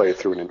play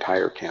through an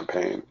entire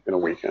campaign in a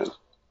weekend.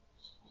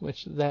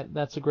 Which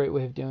that's a great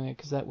way of doing it,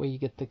 because that way you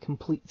get the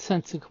complete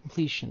sense of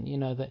completion,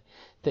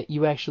 that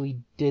you actually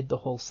did the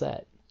whole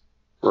set.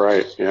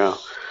 Right, yeah.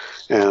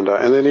 And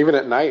then even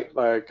at night,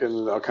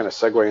 and I'll kind of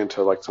segue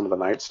into like some of the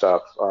night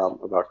stuff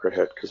about Crit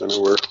Hit, because I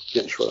know we're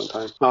getting short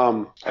on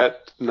time.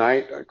 At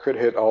night, Crit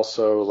Hit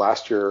also,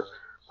 last year,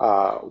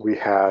 we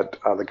had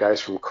the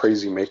guys from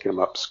Crazy Making 'em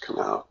Ups come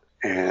out.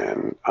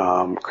 And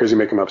Crazy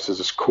Make 'em Ups is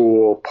this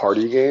cool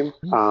party game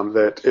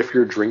that if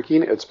you're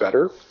drinking, it's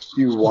better.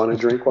 You want to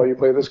drink while you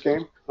play this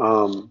game.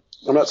 I'm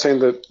not saying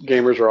that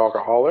gamers are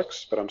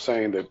alcoholics, but I'm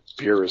saying that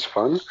beer is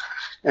fun.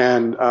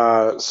 And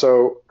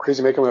so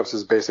Crazy Make 'em Ups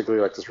is basically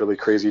like this really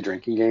crazy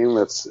drinking game.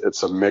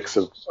 It's a mix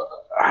of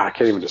I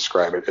can't even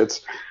describe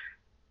it.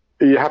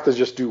 You have to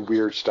just do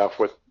weird stuff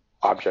with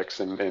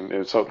objects, and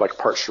it's like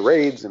part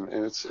charades, and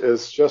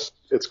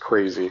it's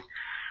crazy.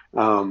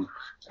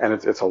 And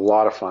it's a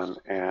lot of fun,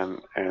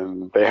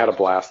 and they had a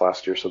blast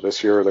last year, so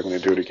this year they're going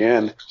to do it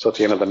again. So at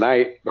the end of the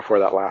night, before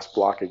that last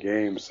block of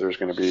games, there's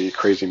going to be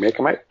Crazy Make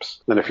 'em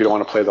Ups. Then if you don't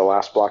want to play the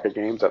last block of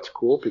games, that's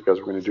cool, because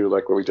we're going to do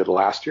like what we did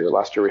last year.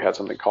 Last year we had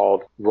something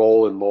called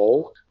Roll and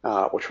Lol,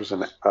 which was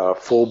a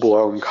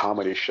full-blown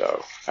comedy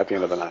show at the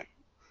end of the night.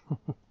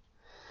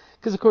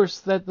 Because, of course,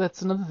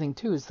 that's another thing,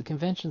 too, is the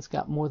convention's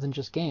got more than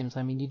just games.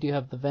 I mean, you do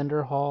have the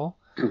vendor hall.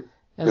 The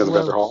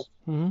vendor hall.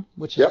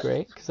 Which is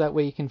great, because that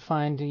way you can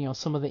find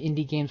some of the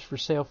indie games for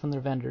sale from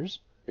their vendors.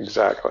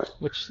 Exactly.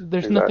 Which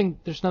there's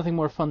nothing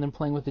more fun than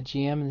playing with the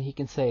GM, and he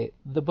can say,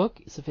 the book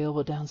is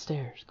available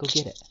downstairs. Go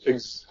get it.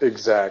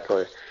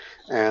 Exactly.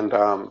 And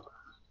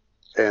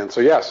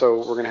so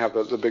we're gonna have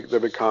the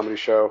big comedy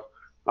show.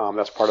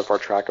 That's part of our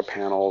track of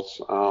panels.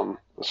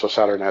 So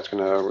Saturday night's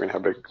we're gonna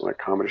have a big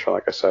comedy show.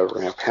 Like I said, we're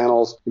gonna have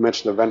panels. You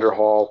mentioned the vendor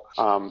hall.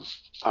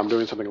 I'm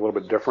doing something a little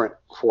bit different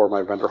for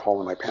my vendor hall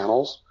and my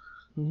panels.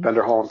 Mm-hmm.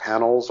 Vendor hall and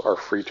panels are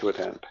free to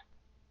attend.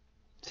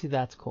 See,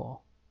 that's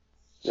cool.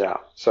 Yeah.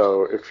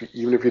 So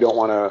even if you don't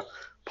want to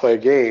play a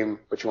game,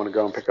 but you want to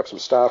go and pick up some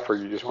stuff, or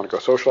you just want to go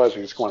socialize, or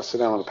you just want to sit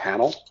down on the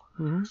panel,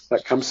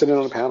 come sit in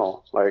on the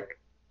panel.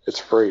 It's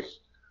free.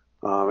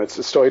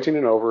 It's still 18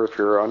 and over. If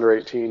you're under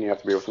 18, you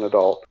have to be with an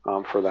adult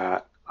for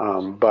that.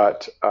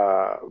 But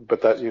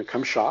that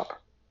come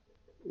shop.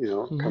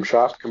 Come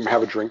shop, come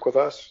have a drink with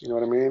us. You know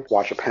what I mean?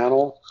 Watch a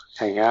panel,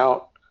 hang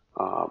out.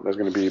 There's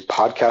going to be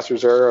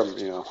podcasters there.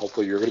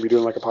 Hopefully you're going to be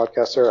doing like a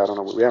podcast there. I don't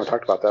know. We haven't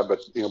talked about that,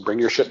 but bring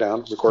your shit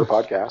down, record a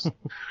podcast.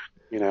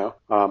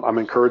 I'm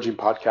encouraging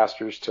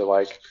podcasters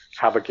to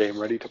have a game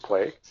ready to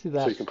play,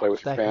 so you can play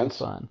with your fans.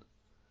 That can be fun.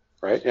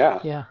 Right? Yeah.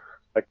 Yeah.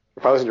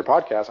 If I listen to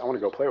your podcast, I want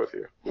to go play with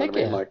you. You know Heck what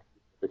I mean? Yeah. It'd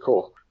be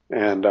cool.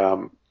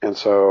 And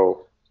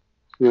so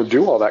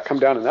do all that, come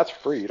down, and that's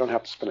free. You don't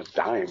have to spend a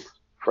dime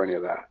for any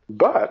of that.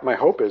 But my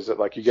hope is that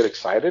like you get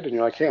excited and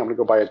you're like, hey, I'm going to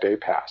go buy a day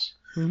pass.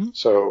 Mm-hmm.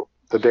 So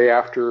the day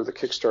after the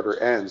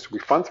Kickstarter ends, we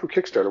fund through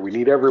Kickstarter. We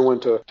need everyone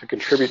to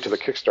contribute to the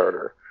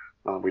Kickstarter.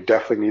 We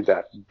definitely need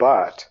that.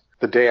 But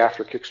the day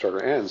after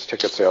Kickstarter ends,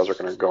 ticket sales are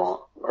going to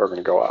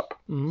go up.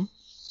 Mm-hmm.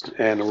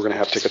 And we're going to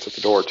have tickets at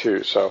the door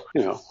too. So,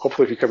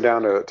 hopefully if you come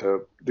down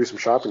to do some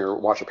shopping or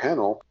watch a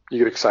panel, you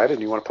get excited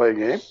and you want to play a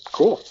game,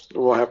 cool.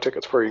 We'll have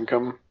tickets for you and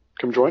come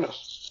join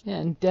us. Yeah,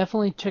 and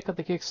definitely check out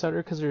the Kickstarter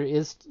because there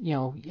is,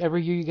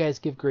 every year you guys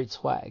give great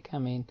swag. I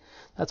mean,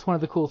 that's one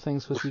of the cool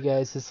things with you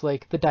guys is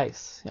like the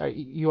dice.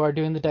 You are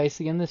doing the dice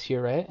again this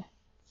year, right?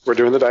 We're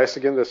doing the dice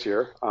again this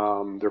year.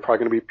 They're probably going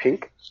to be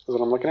pink, is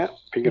what I'm looking at,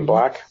 pink and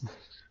black.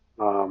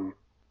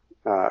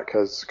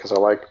 Because I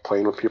like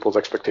playing with people's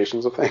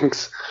expectations of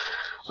things.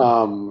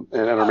 And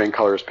our main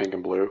color is pink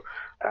and blue.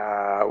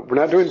 We're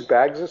not doing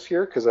bags this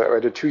year because I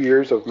did 2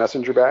 years of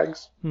messenger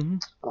bags. Mm-hmm.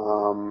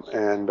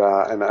 And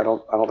I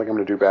don't think I'm going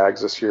to do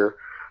bags this year.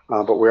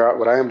 But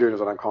what I am doing is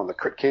what I'm calling the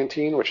Crit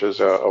Canteen, which is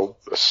a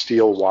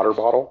steel water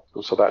bottle.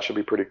 So that should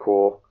be pretty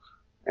cool.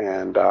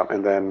 And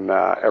then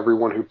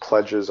everyone who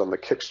pledges on the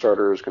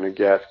Kickstarter is going to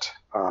get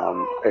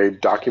a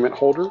document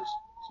holder,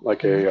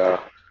 like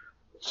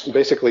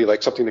basically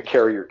like something to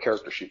carry your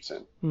character sheets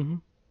in. Mm-hmm.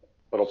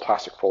 Little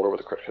plastic folder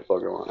with a Crit Hit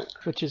logo on it.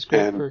 Which is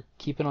great for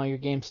keeping all your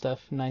game stuff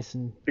nice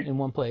and in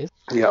one place.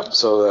 Yeah,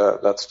 so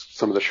that's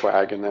some of the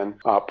swag. And then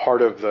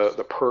part of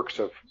the perks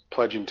of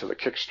pledging to the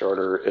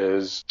Kickstarter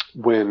is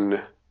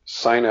when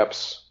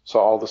signups, so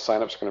all the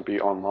signups are going to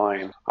be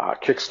online,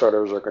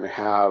 Kickstarters are going to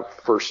have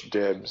first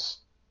dibs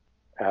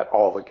at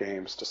all the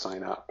games to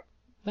sign up.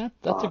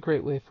 That's a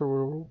great way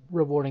for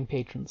rewarding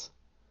patrons.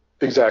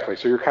 Exactly.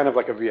 So you're kind of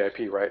like a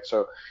VIP, right?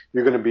 So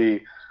you're going to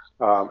be,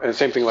 and the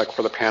same thing like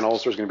for the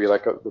panels, there's going to be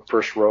like the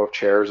first row of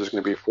chairs is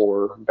going to be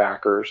for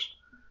backers.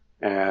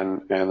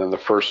 And then the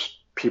first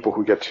people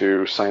who get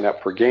to sign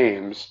up for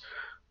games,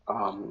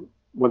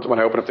 when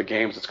I open up the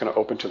games, it's going to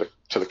open to the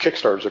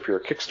Kickstarters. If you're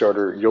a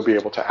Kickstarter, you'll be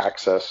able to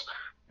access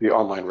the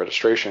online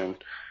registration.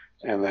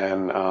 And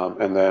then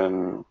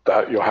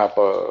that you'll have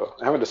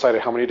I haven't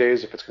decided how many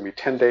days, if it's going to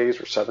be 10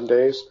 days or 7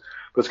 days,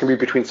 but it's going to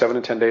be between 7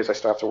 and 10 days. I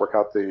still have to work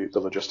out the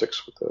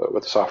logistics with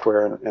the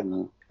software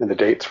and the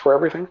dates for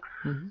everything.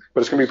 Mm-hmm.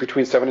 But it's going to be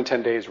between 7 and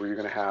 10 days where you're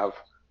going to have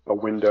a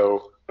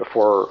window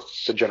before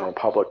the general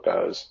public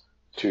does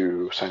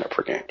to sign up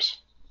for games.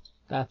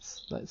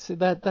 That's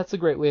a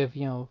great way of,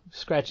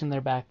 scratching their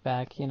back,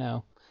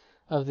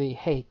 of the,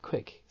 hey,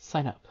 quick,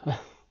 sign up.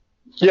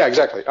 Yeah,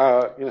 exactly.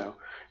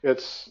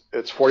 It's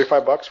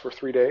 $45 for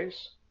 3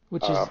 days,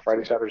 which is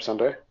Friday, Saturday,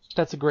 Sunday.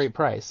 That's a great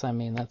price. I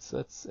mean, that's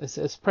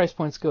as price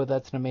points go,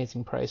 that's an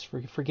amazing price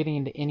for getting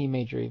into any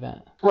major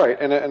event. Right,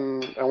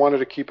 and I wanted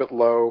to keep it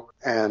low,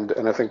 and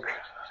I think,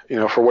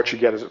 for what you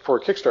get is for a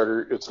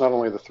Kickstarter, it's not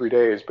only the 3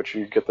 days, but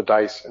you get the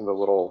dice and the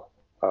little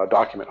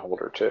document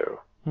holder too.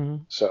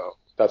 Mm-hmm. So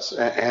that's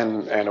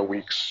and a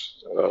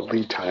week's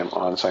lead time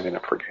on signing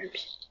up for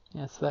games.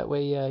 Yeah, so that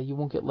way you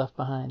won't get left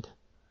behind.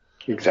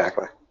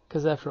 Exactly.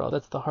 Because after all,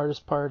 that's the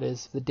hardest part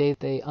is the day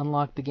they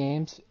unlock the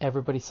games,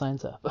 everybody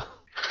signs up.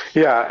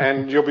 Yeah,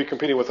 and you'll be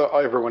competing with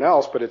everyone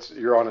else, but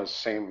you're on the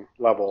same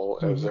level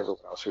as everyone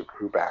else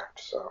who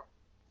backed. So,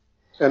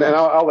 and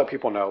I'll let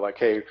people know, like,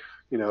 hey,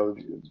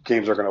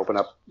 games are going to open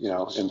up,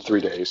 in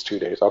 3 days, 2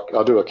 days.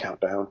 I'll do a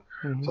countdown,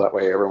 so that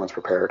way everyone's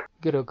prepared.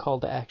 Good old call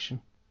to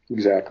action.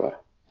 Exactly.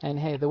 And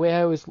hey, the way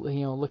I always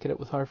look at it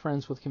with our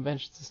friends with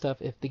conventions and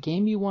stuff, if the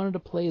game you wanted to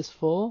play is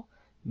full,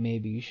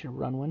 maybe you should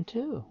run one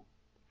too.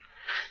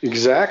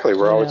 Exactly.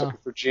 We're always looking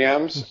for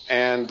GMs,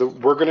 and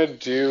we're going to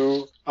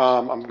do,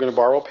 I'm going to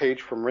borrow a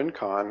page from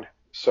Rincon.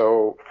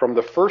 So from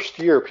the first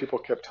year, people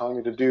kept telling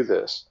me to do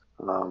this.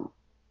 One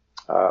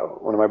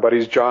of my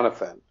buddies,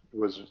 Jonathan,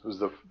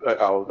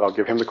 I'll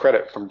give him the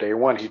credit. From day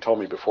one, he told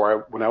me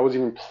when I was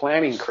even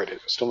planning Crit,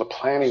 still in the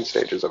planning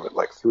stages of it,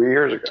 like 3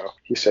 years ago,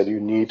 he said, you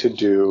need to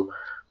do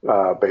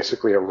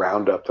basically a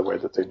roundup the way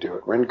that they do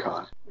at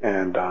Rincon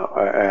and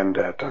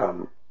at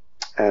what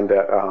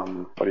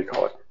do you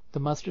call it? The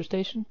muster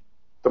station?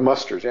 The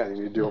musters, yeah. You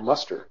need to do a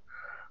muster.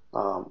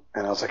 And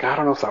I was like, I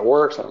don't know if that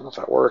works. And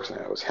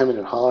I was hemming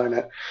and hawing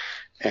it.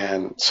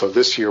 And so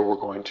this year we're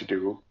going to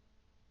do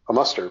a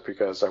muster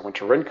because I went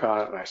to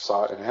Rincon and I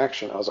saw it in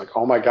action. I was like,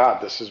 oh my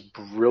God, this is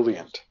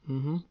brilliant.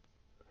 Mm-hmm.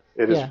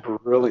 It is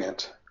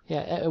brilliant.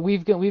 Yeah,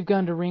 we've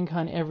gone to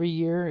Rincon every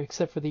year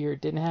except for the year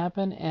it didn't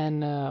happen. And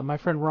my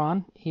friend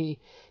Ron,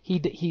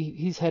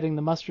 he's heading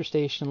the muster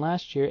station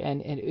last year,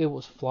 and it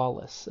was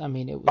flawless. I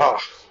mean, it was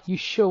you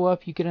show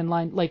up, you get in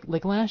line.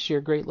 Like last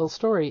year, great little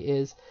story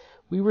is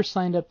we were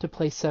signed up to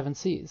play 7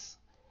 Seas.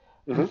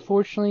 Mm-hmm.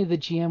 Unfortunately, the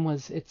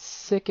GM it's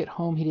sick at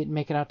home. He didn't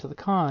make it out to the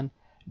con.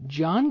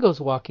 John goes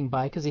walking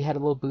by because he had a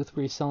little booth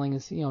where he's selling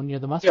his near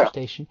the muster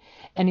station,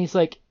 and he's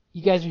like,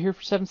 "You guys are here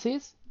for 7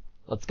 Seas?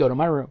 Let's go to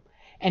my room."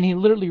 And he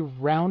literally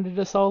rounded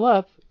us all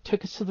up,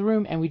 took us to the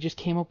room, and we just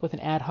came up with an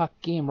ad hoc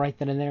game right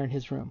then and there in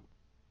his room.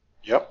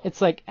 Yep.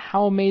 It's like,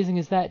 how amazing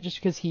is that? Just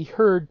because he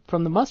heard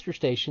from the muster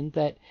station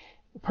that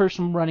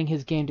person running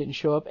his game didn't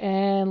show up,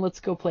 and let's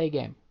go play a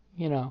game,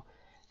 you know.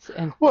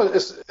 And Well,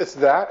 it's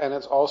that, and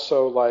it's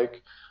also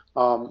like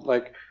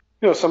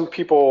some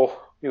people,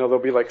 there'll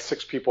be like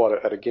 6 people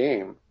at a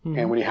game,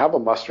 and when you have a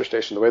muster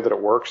station, the way that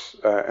it works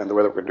and the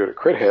way that we're going to do it at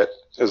Crit Hit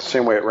is the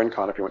same way at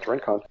Rincon. If you went to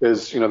Rincon,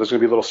 is there's going to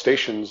be little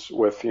stations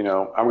with I'm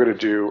going to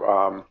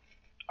do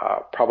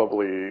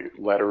probably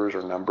letters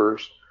or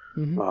numbers,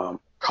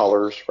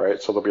 colors,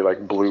 right? So there'll be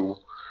like blue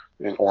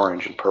and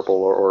orange and purple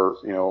or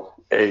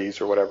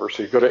A's or whatever.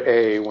 So you go to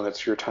A when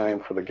it's your time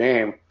for the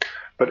game,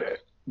 but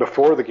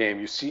before the game,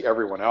 you see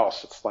everyone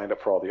else that's lined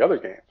up for all the other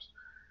games.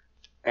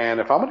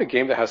 And if I'm in a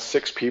game that has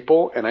 6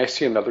 people and I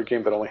see another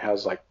game that only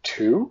has like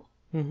 2,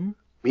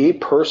 me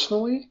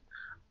personally,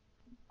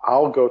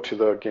 I'll go to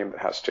the game that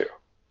has 2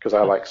 because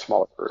I like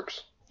smaller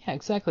groups. Yeah,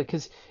 exactly,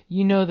 because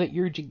you know that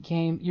your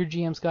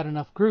GM's got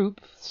enough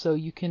group, so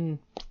you can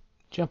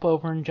jump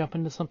over and jump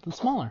into something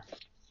smaller.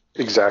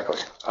 Exactly.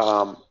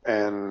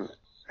 And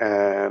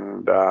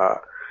I've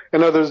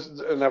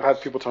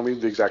had people tell me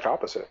the exact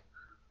opposite.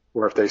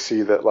 Where if they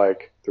see that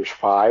like there's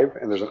 5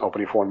 and there's an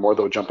opening for one more,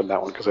 they'll jump in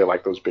that one because they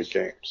like those big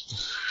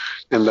games.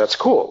 And that's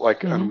cool.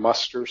 Like a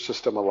muster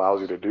system allows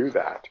you to do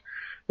that.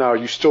 Now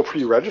you still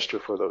pre-register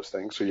for those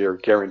things, so you're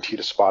guaranteed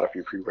a spot if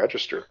you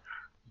pre-register.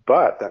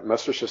 But that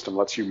muster system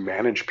lets you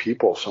manage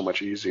people so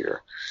much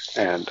easier.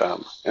 And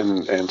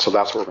so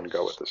that's what we're going to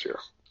go with this year.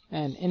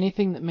 And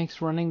anything that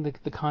makes running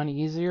the con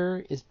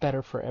easier is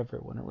better for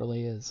everyone. It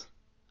really is.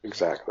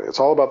 Exactly.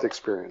 It's all about the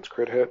experience.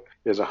 Crit Hit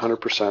is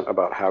 100%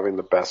 about having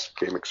the best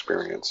game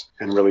experience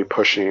and really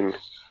pushing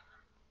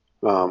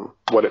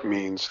what it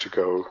means to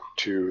go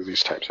to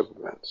these types of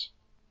events.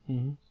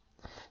 Mm-hmm.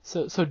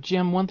 So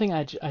Jim, one thing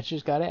I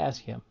just got to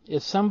ask you.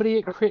 If somebody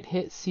at Crit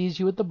Hit sees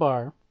you at the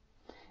bar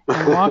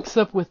and walks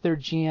up with their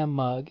GM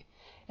mug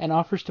and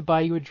offers to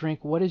buy you a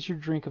drink, what is your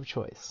drink of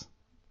choice?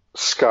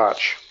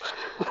 Scotch.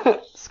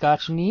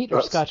 Scotch neat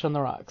or Scotch on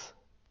the rocks?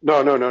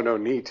 No.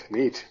 Neat.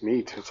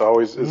 It's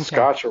always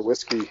Scotch or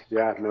whiskey.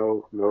 Yeah,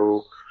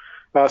 no.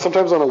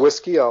 Sometimes on a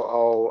whiskey,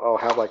 I'll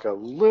have like a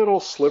little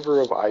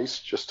sliver of ice,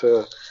 just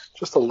a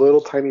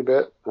little tiny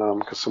bit,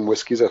 because some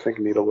whiskeys I think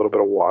need a little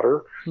bit of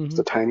water, just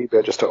a tiny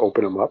bit, just to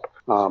open them up.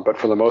 But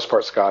for the most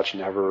part, Scotch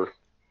never.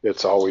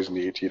 It's always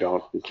neat.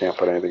 You can't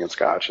put anything in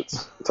Scotch.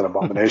 It's an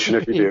abomination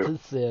if you do.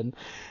 It's a sin.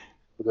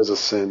 It is a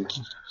sin.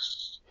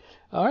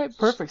 All right,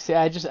 perfect. See,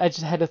 I just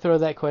had to throw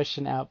that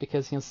question out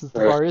because since the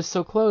bar is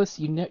so close,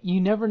 you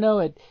never know.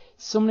 At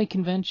so many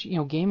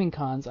convention, gaming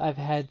cons, I've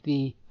had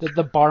the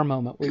bar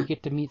moment where you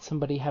get to meet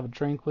somebody, have a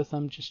drink with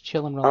them, just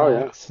chill and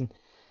relax.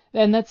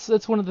 And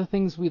that's one of the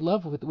things we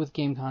love with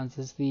game cons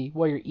is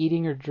while you're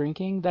eating or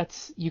drinking,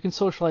 you can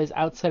socialize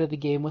outside of the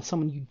game with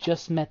someone you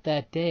just met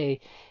that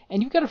day,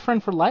 and you've got a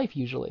friend for life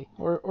usually.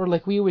 Or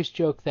like we always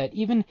joke that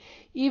even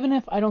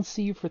if I don't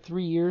see you for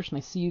 3 years and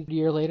I see you a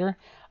year later,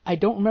 I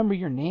don't remember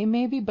your name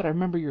maybe, but I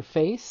remember your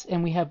face,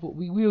 and we have what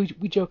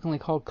we jokingly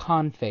call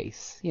con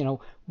face. We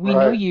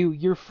know you,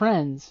 you're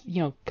friends.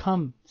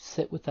 Come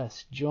sit with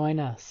us, join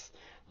us,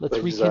 let's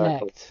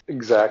reconnect.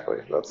 Exactly.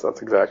 That's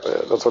exactly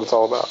it. That's what it's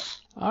all about.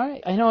 All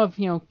right. I know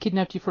I've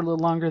kidnapped you for a little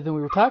longer than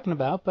we were talking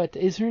about, but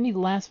is there any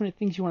last minute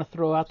things you want to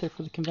throw out there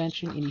for the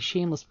convention? Any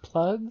shameless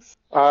plugs?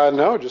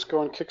 No, just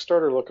go on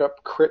Kickstarter, look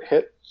up Crit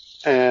Hit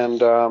and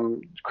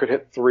Crit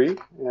Hit 3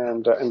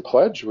 and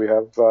pledge. We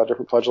have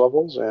different pledge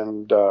levels,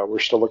 and we're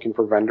still looking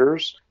for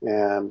vendors,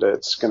 and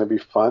it's going to be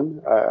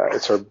fun.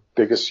 It's our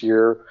biggest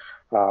year.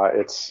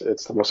 It's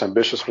the most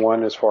ambitious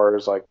one as far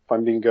as like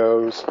funding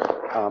goes.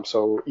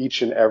 So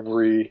each and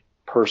every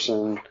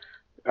person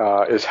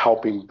is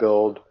helping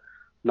build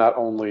not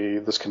only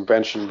this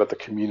convention, but the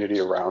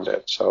community around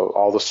it. So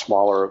all the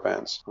smaller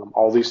events,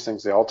 all these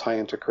things, they all tie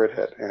into Crit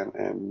Hit,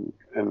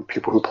 and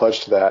people who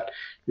pledge to that,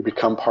 you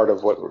become part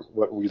of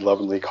what we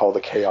lovingly call the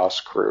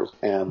Chaos Crew.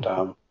 And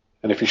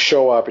if you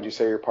show up and you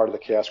say you're part of the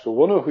Chaos Crew,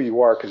 we'll know who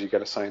you are because you got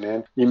to sign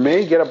in. You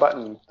may get a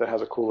button that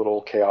has a cool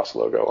little Chaos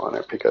logo on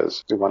it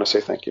because we want to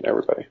say thank you to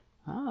everybody.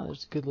 Oh,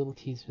 there's a good little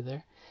teaser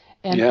there.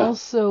 And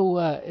also,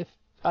 if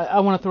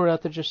I want to throw it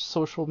out there just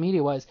social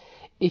media-wise,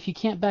 if you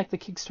can't back the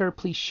Kickstarter,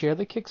 please share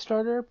the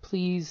Kickstarter.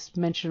 Please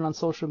mention it on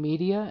social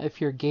media.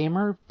 If you're a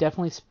gamer,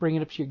 definitely bring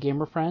it up to your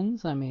gamer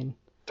friends. I mean,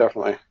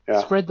 definitely,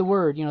 yeah. Spread the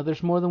word.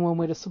 There's more than one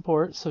way to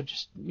support, so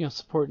just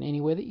support in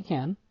any way that you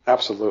can.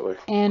 Absolutely.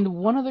 And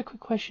one other quick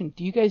question: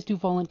 do you guys do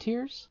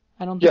volunteers?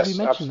 I don't think we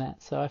mentioned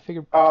that, so I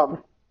figured.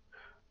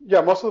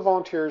 Yeah, most of the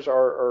volunteers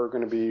are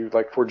going to be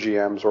like for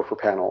GMs or for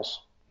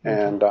panels.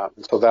 And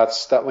so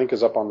that link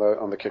is up on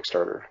the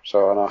Kickstarter.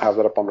 So, and I'll have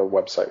that up on the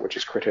website, which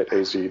is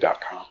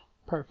crithitaz.com.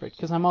 Perfect,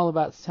 because I'm all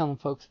about telling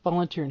folks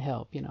volunteer and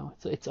help.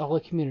 It's all a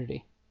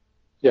community.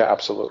 Yeah,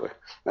 absolutely.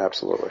 All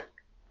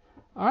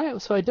right,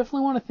 so I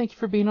definitely want to thank you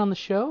for being on the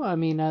show. I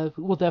mean,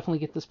 we'll definitely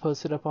get this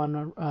posted up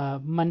on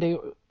Monday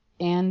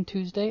and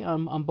Tuesday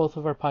on both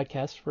of our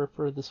podcasts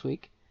for this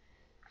week.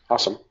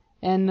 Awesome.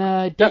 And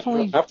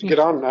definitely I have to get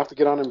on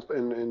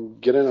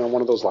and get in on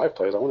one of those live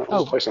plays. I want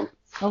to play some.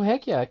 Oh,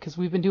 heck yeah, because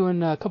we've been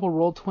doing a couple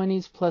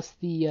Roll20s plus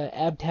the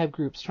AbTab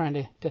groups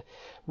trying to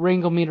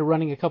wrangle me to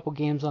running a couple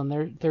games on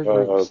their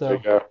group. So. There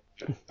you go.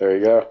 There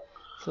you go.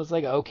 So it's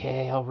like,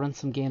 okay, I'll run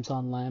some games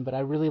online, but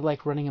I really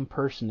like running in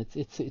person.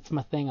 It's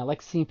my thing. I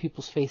like seeing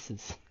people's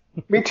faces.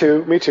 Me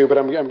too. But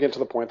I'm getting to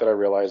the point that I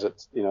realize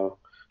it's,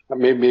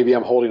 maybe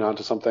I'm holding on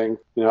to something.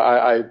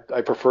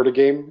 I prefer to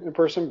game in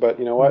person, but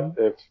you know what?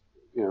 Mm-hmm. If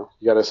you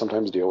got to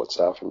sometimes deal with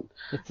stuff, and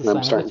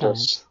I'm starting to.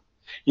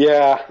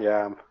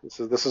 Yeah.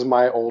 This is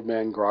my old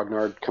man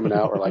grognard coming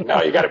out. We're like,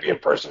 no, you got to be in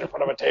person in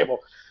front of a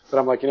table. But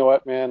I'm like, you know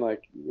what, man?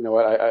 Like,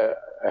 I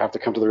have to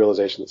come to the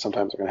realization that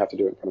sometimes I'm gonna have to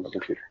do it in front of a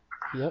computer.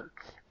 Yep.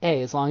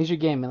 Hey, as long as you're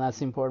gaming, that's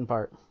the important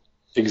part.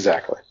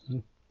 Exactly.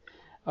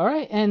 All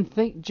right, and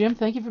Jim,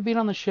 thank you for being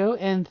on the show,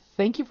 and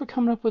thank you for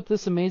coming up with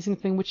this amazing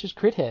thing, which is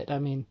Crit Hit. I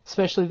mean,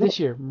 especially this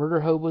year,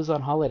 Murder Hobos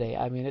on holiday.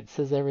 I mean, it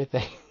says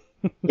everything.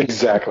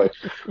 Exactly.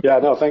 Yeah.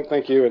 No.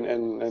 Thank you,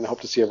 and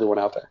hope to see everyone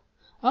out there.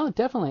 Oh,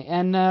 definitely.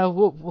 And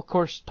we'll of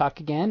course talk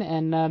again,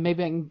 and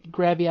maybe I can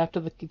grab you after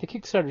the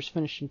Kickstarter's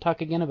finished and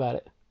talk again about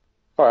it.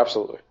 Oh,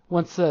 absolutely.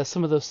 Once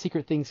some of those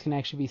secret things can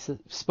actually be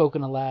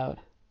spoken aloud.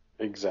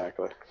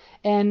 Exactly.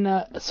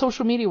 And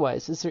social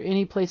media-wise, is there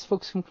any place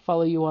folks can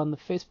follow you on the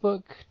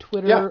Facebook,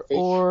 Twitter,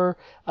 or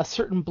a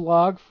certain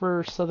blog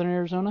for Southern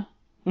Arizona?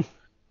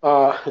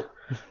 So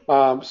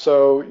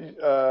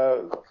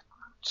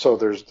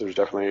there's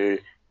definitely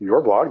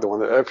your blog, the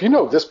one that, if you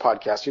know this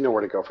podcast, you know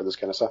where to go for this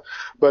kind of stuff.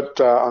 But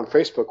on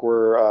Facebook,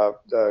 we're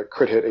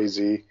Crit Hit AZ,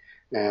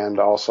 and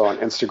also on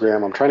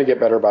Instagram. I'm trying to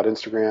get better about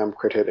Instagram,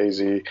 Crit Hit AZ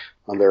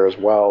on there as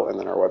well, and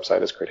then our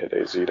website is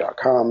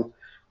crithitaz.com.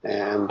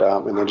 And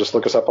then just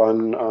look us up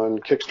on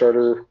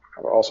Kickstarter,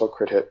 also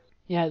Crit Hit.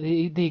 Yeah,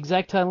 the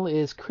exact title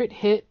is Crit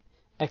Hit!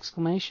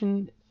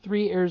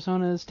 3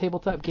 Arizona's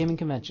Tabletop Gaming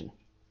Convention.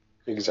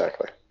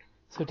 Exactly.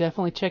 So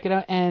definitely check it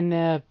out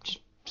and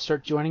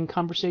start joining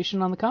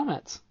conversation on the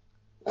comments.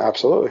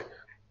 Absolutely.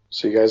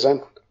 See you guys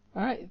then.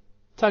 All right.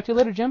 Talk to you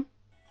later, Jim.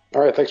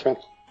 All right. Thanks, man.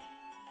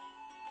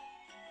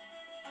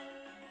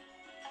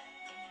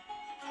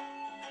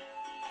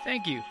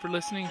 Thank you for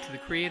listening to the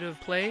Creative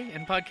Play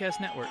and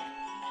Podcast Network.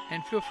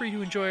 And feel free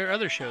to enjoy our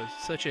other shows,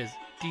 such as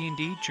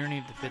D&D Journey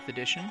of the 5th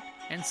Edition,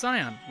 and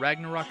Scion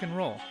Ragnarok and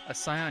Roll, a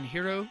Scion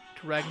hero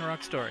to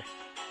Ragnarok story.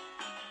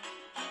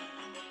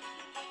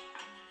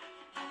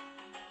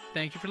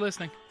 Thank you for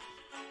listening.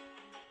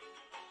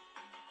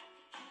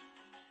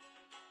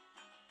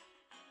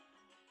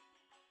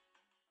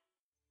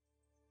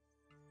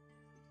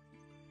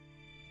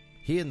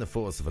 Here in the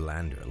Force of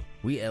Elandril,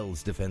 we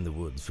elves defend the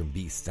woods from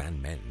beasts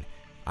and men.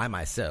 I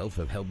myself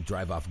have helped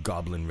drive off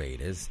goblin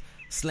raiders,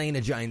 slain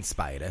a giant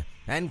spider,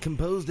 and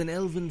composed an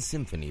elven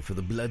symphony for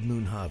the Blood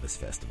Moon Harvest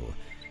Festival,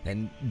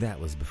 and that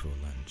was before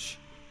lunch.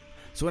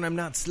 So when I'm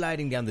not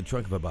sliding down the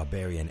trunk of a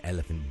barbarian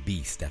elephant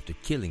beast after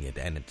killing it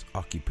and its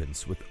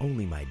occupants with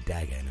only my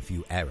dagger and a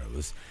few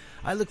arrows,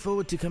 I look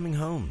forward to coming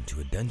home to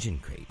a Dungeon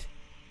Crate.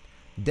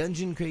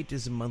 Dungeon Crate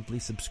is a monthly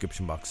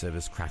subscription box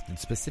service crafted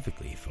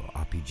specifically for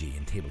RPG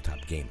and tabletop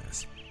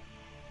gamers.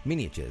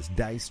 Miniatures,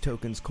 dice,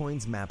 tokens,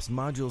 coins, maps,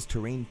 modules,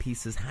 terrain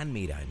pieces,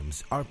 handmade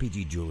items,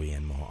 RPG jewelry,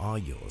 and more are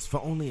yours for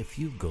only a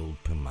few gold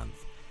per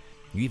month.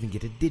 You even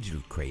get a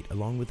digital crate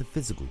along with a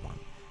physical one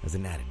as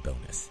an added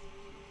bonus.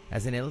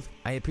 As an elf,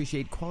 I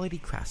appreciate quality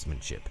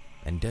craftsmanship,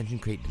 and Dungeon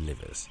Crate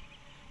delivers,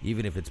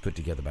 even if it's put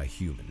together by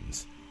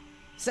humans.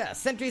 Sir,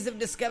 sentries have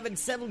discovered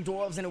several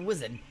dwarves and a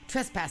wizard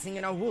trespassing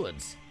in our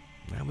woods.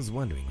 I was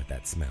wondering what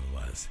that smell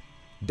was.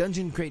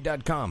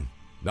 DungeonCrate.com.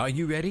 Are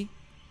you ready?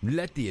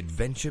 Let the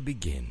adventure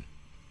begin.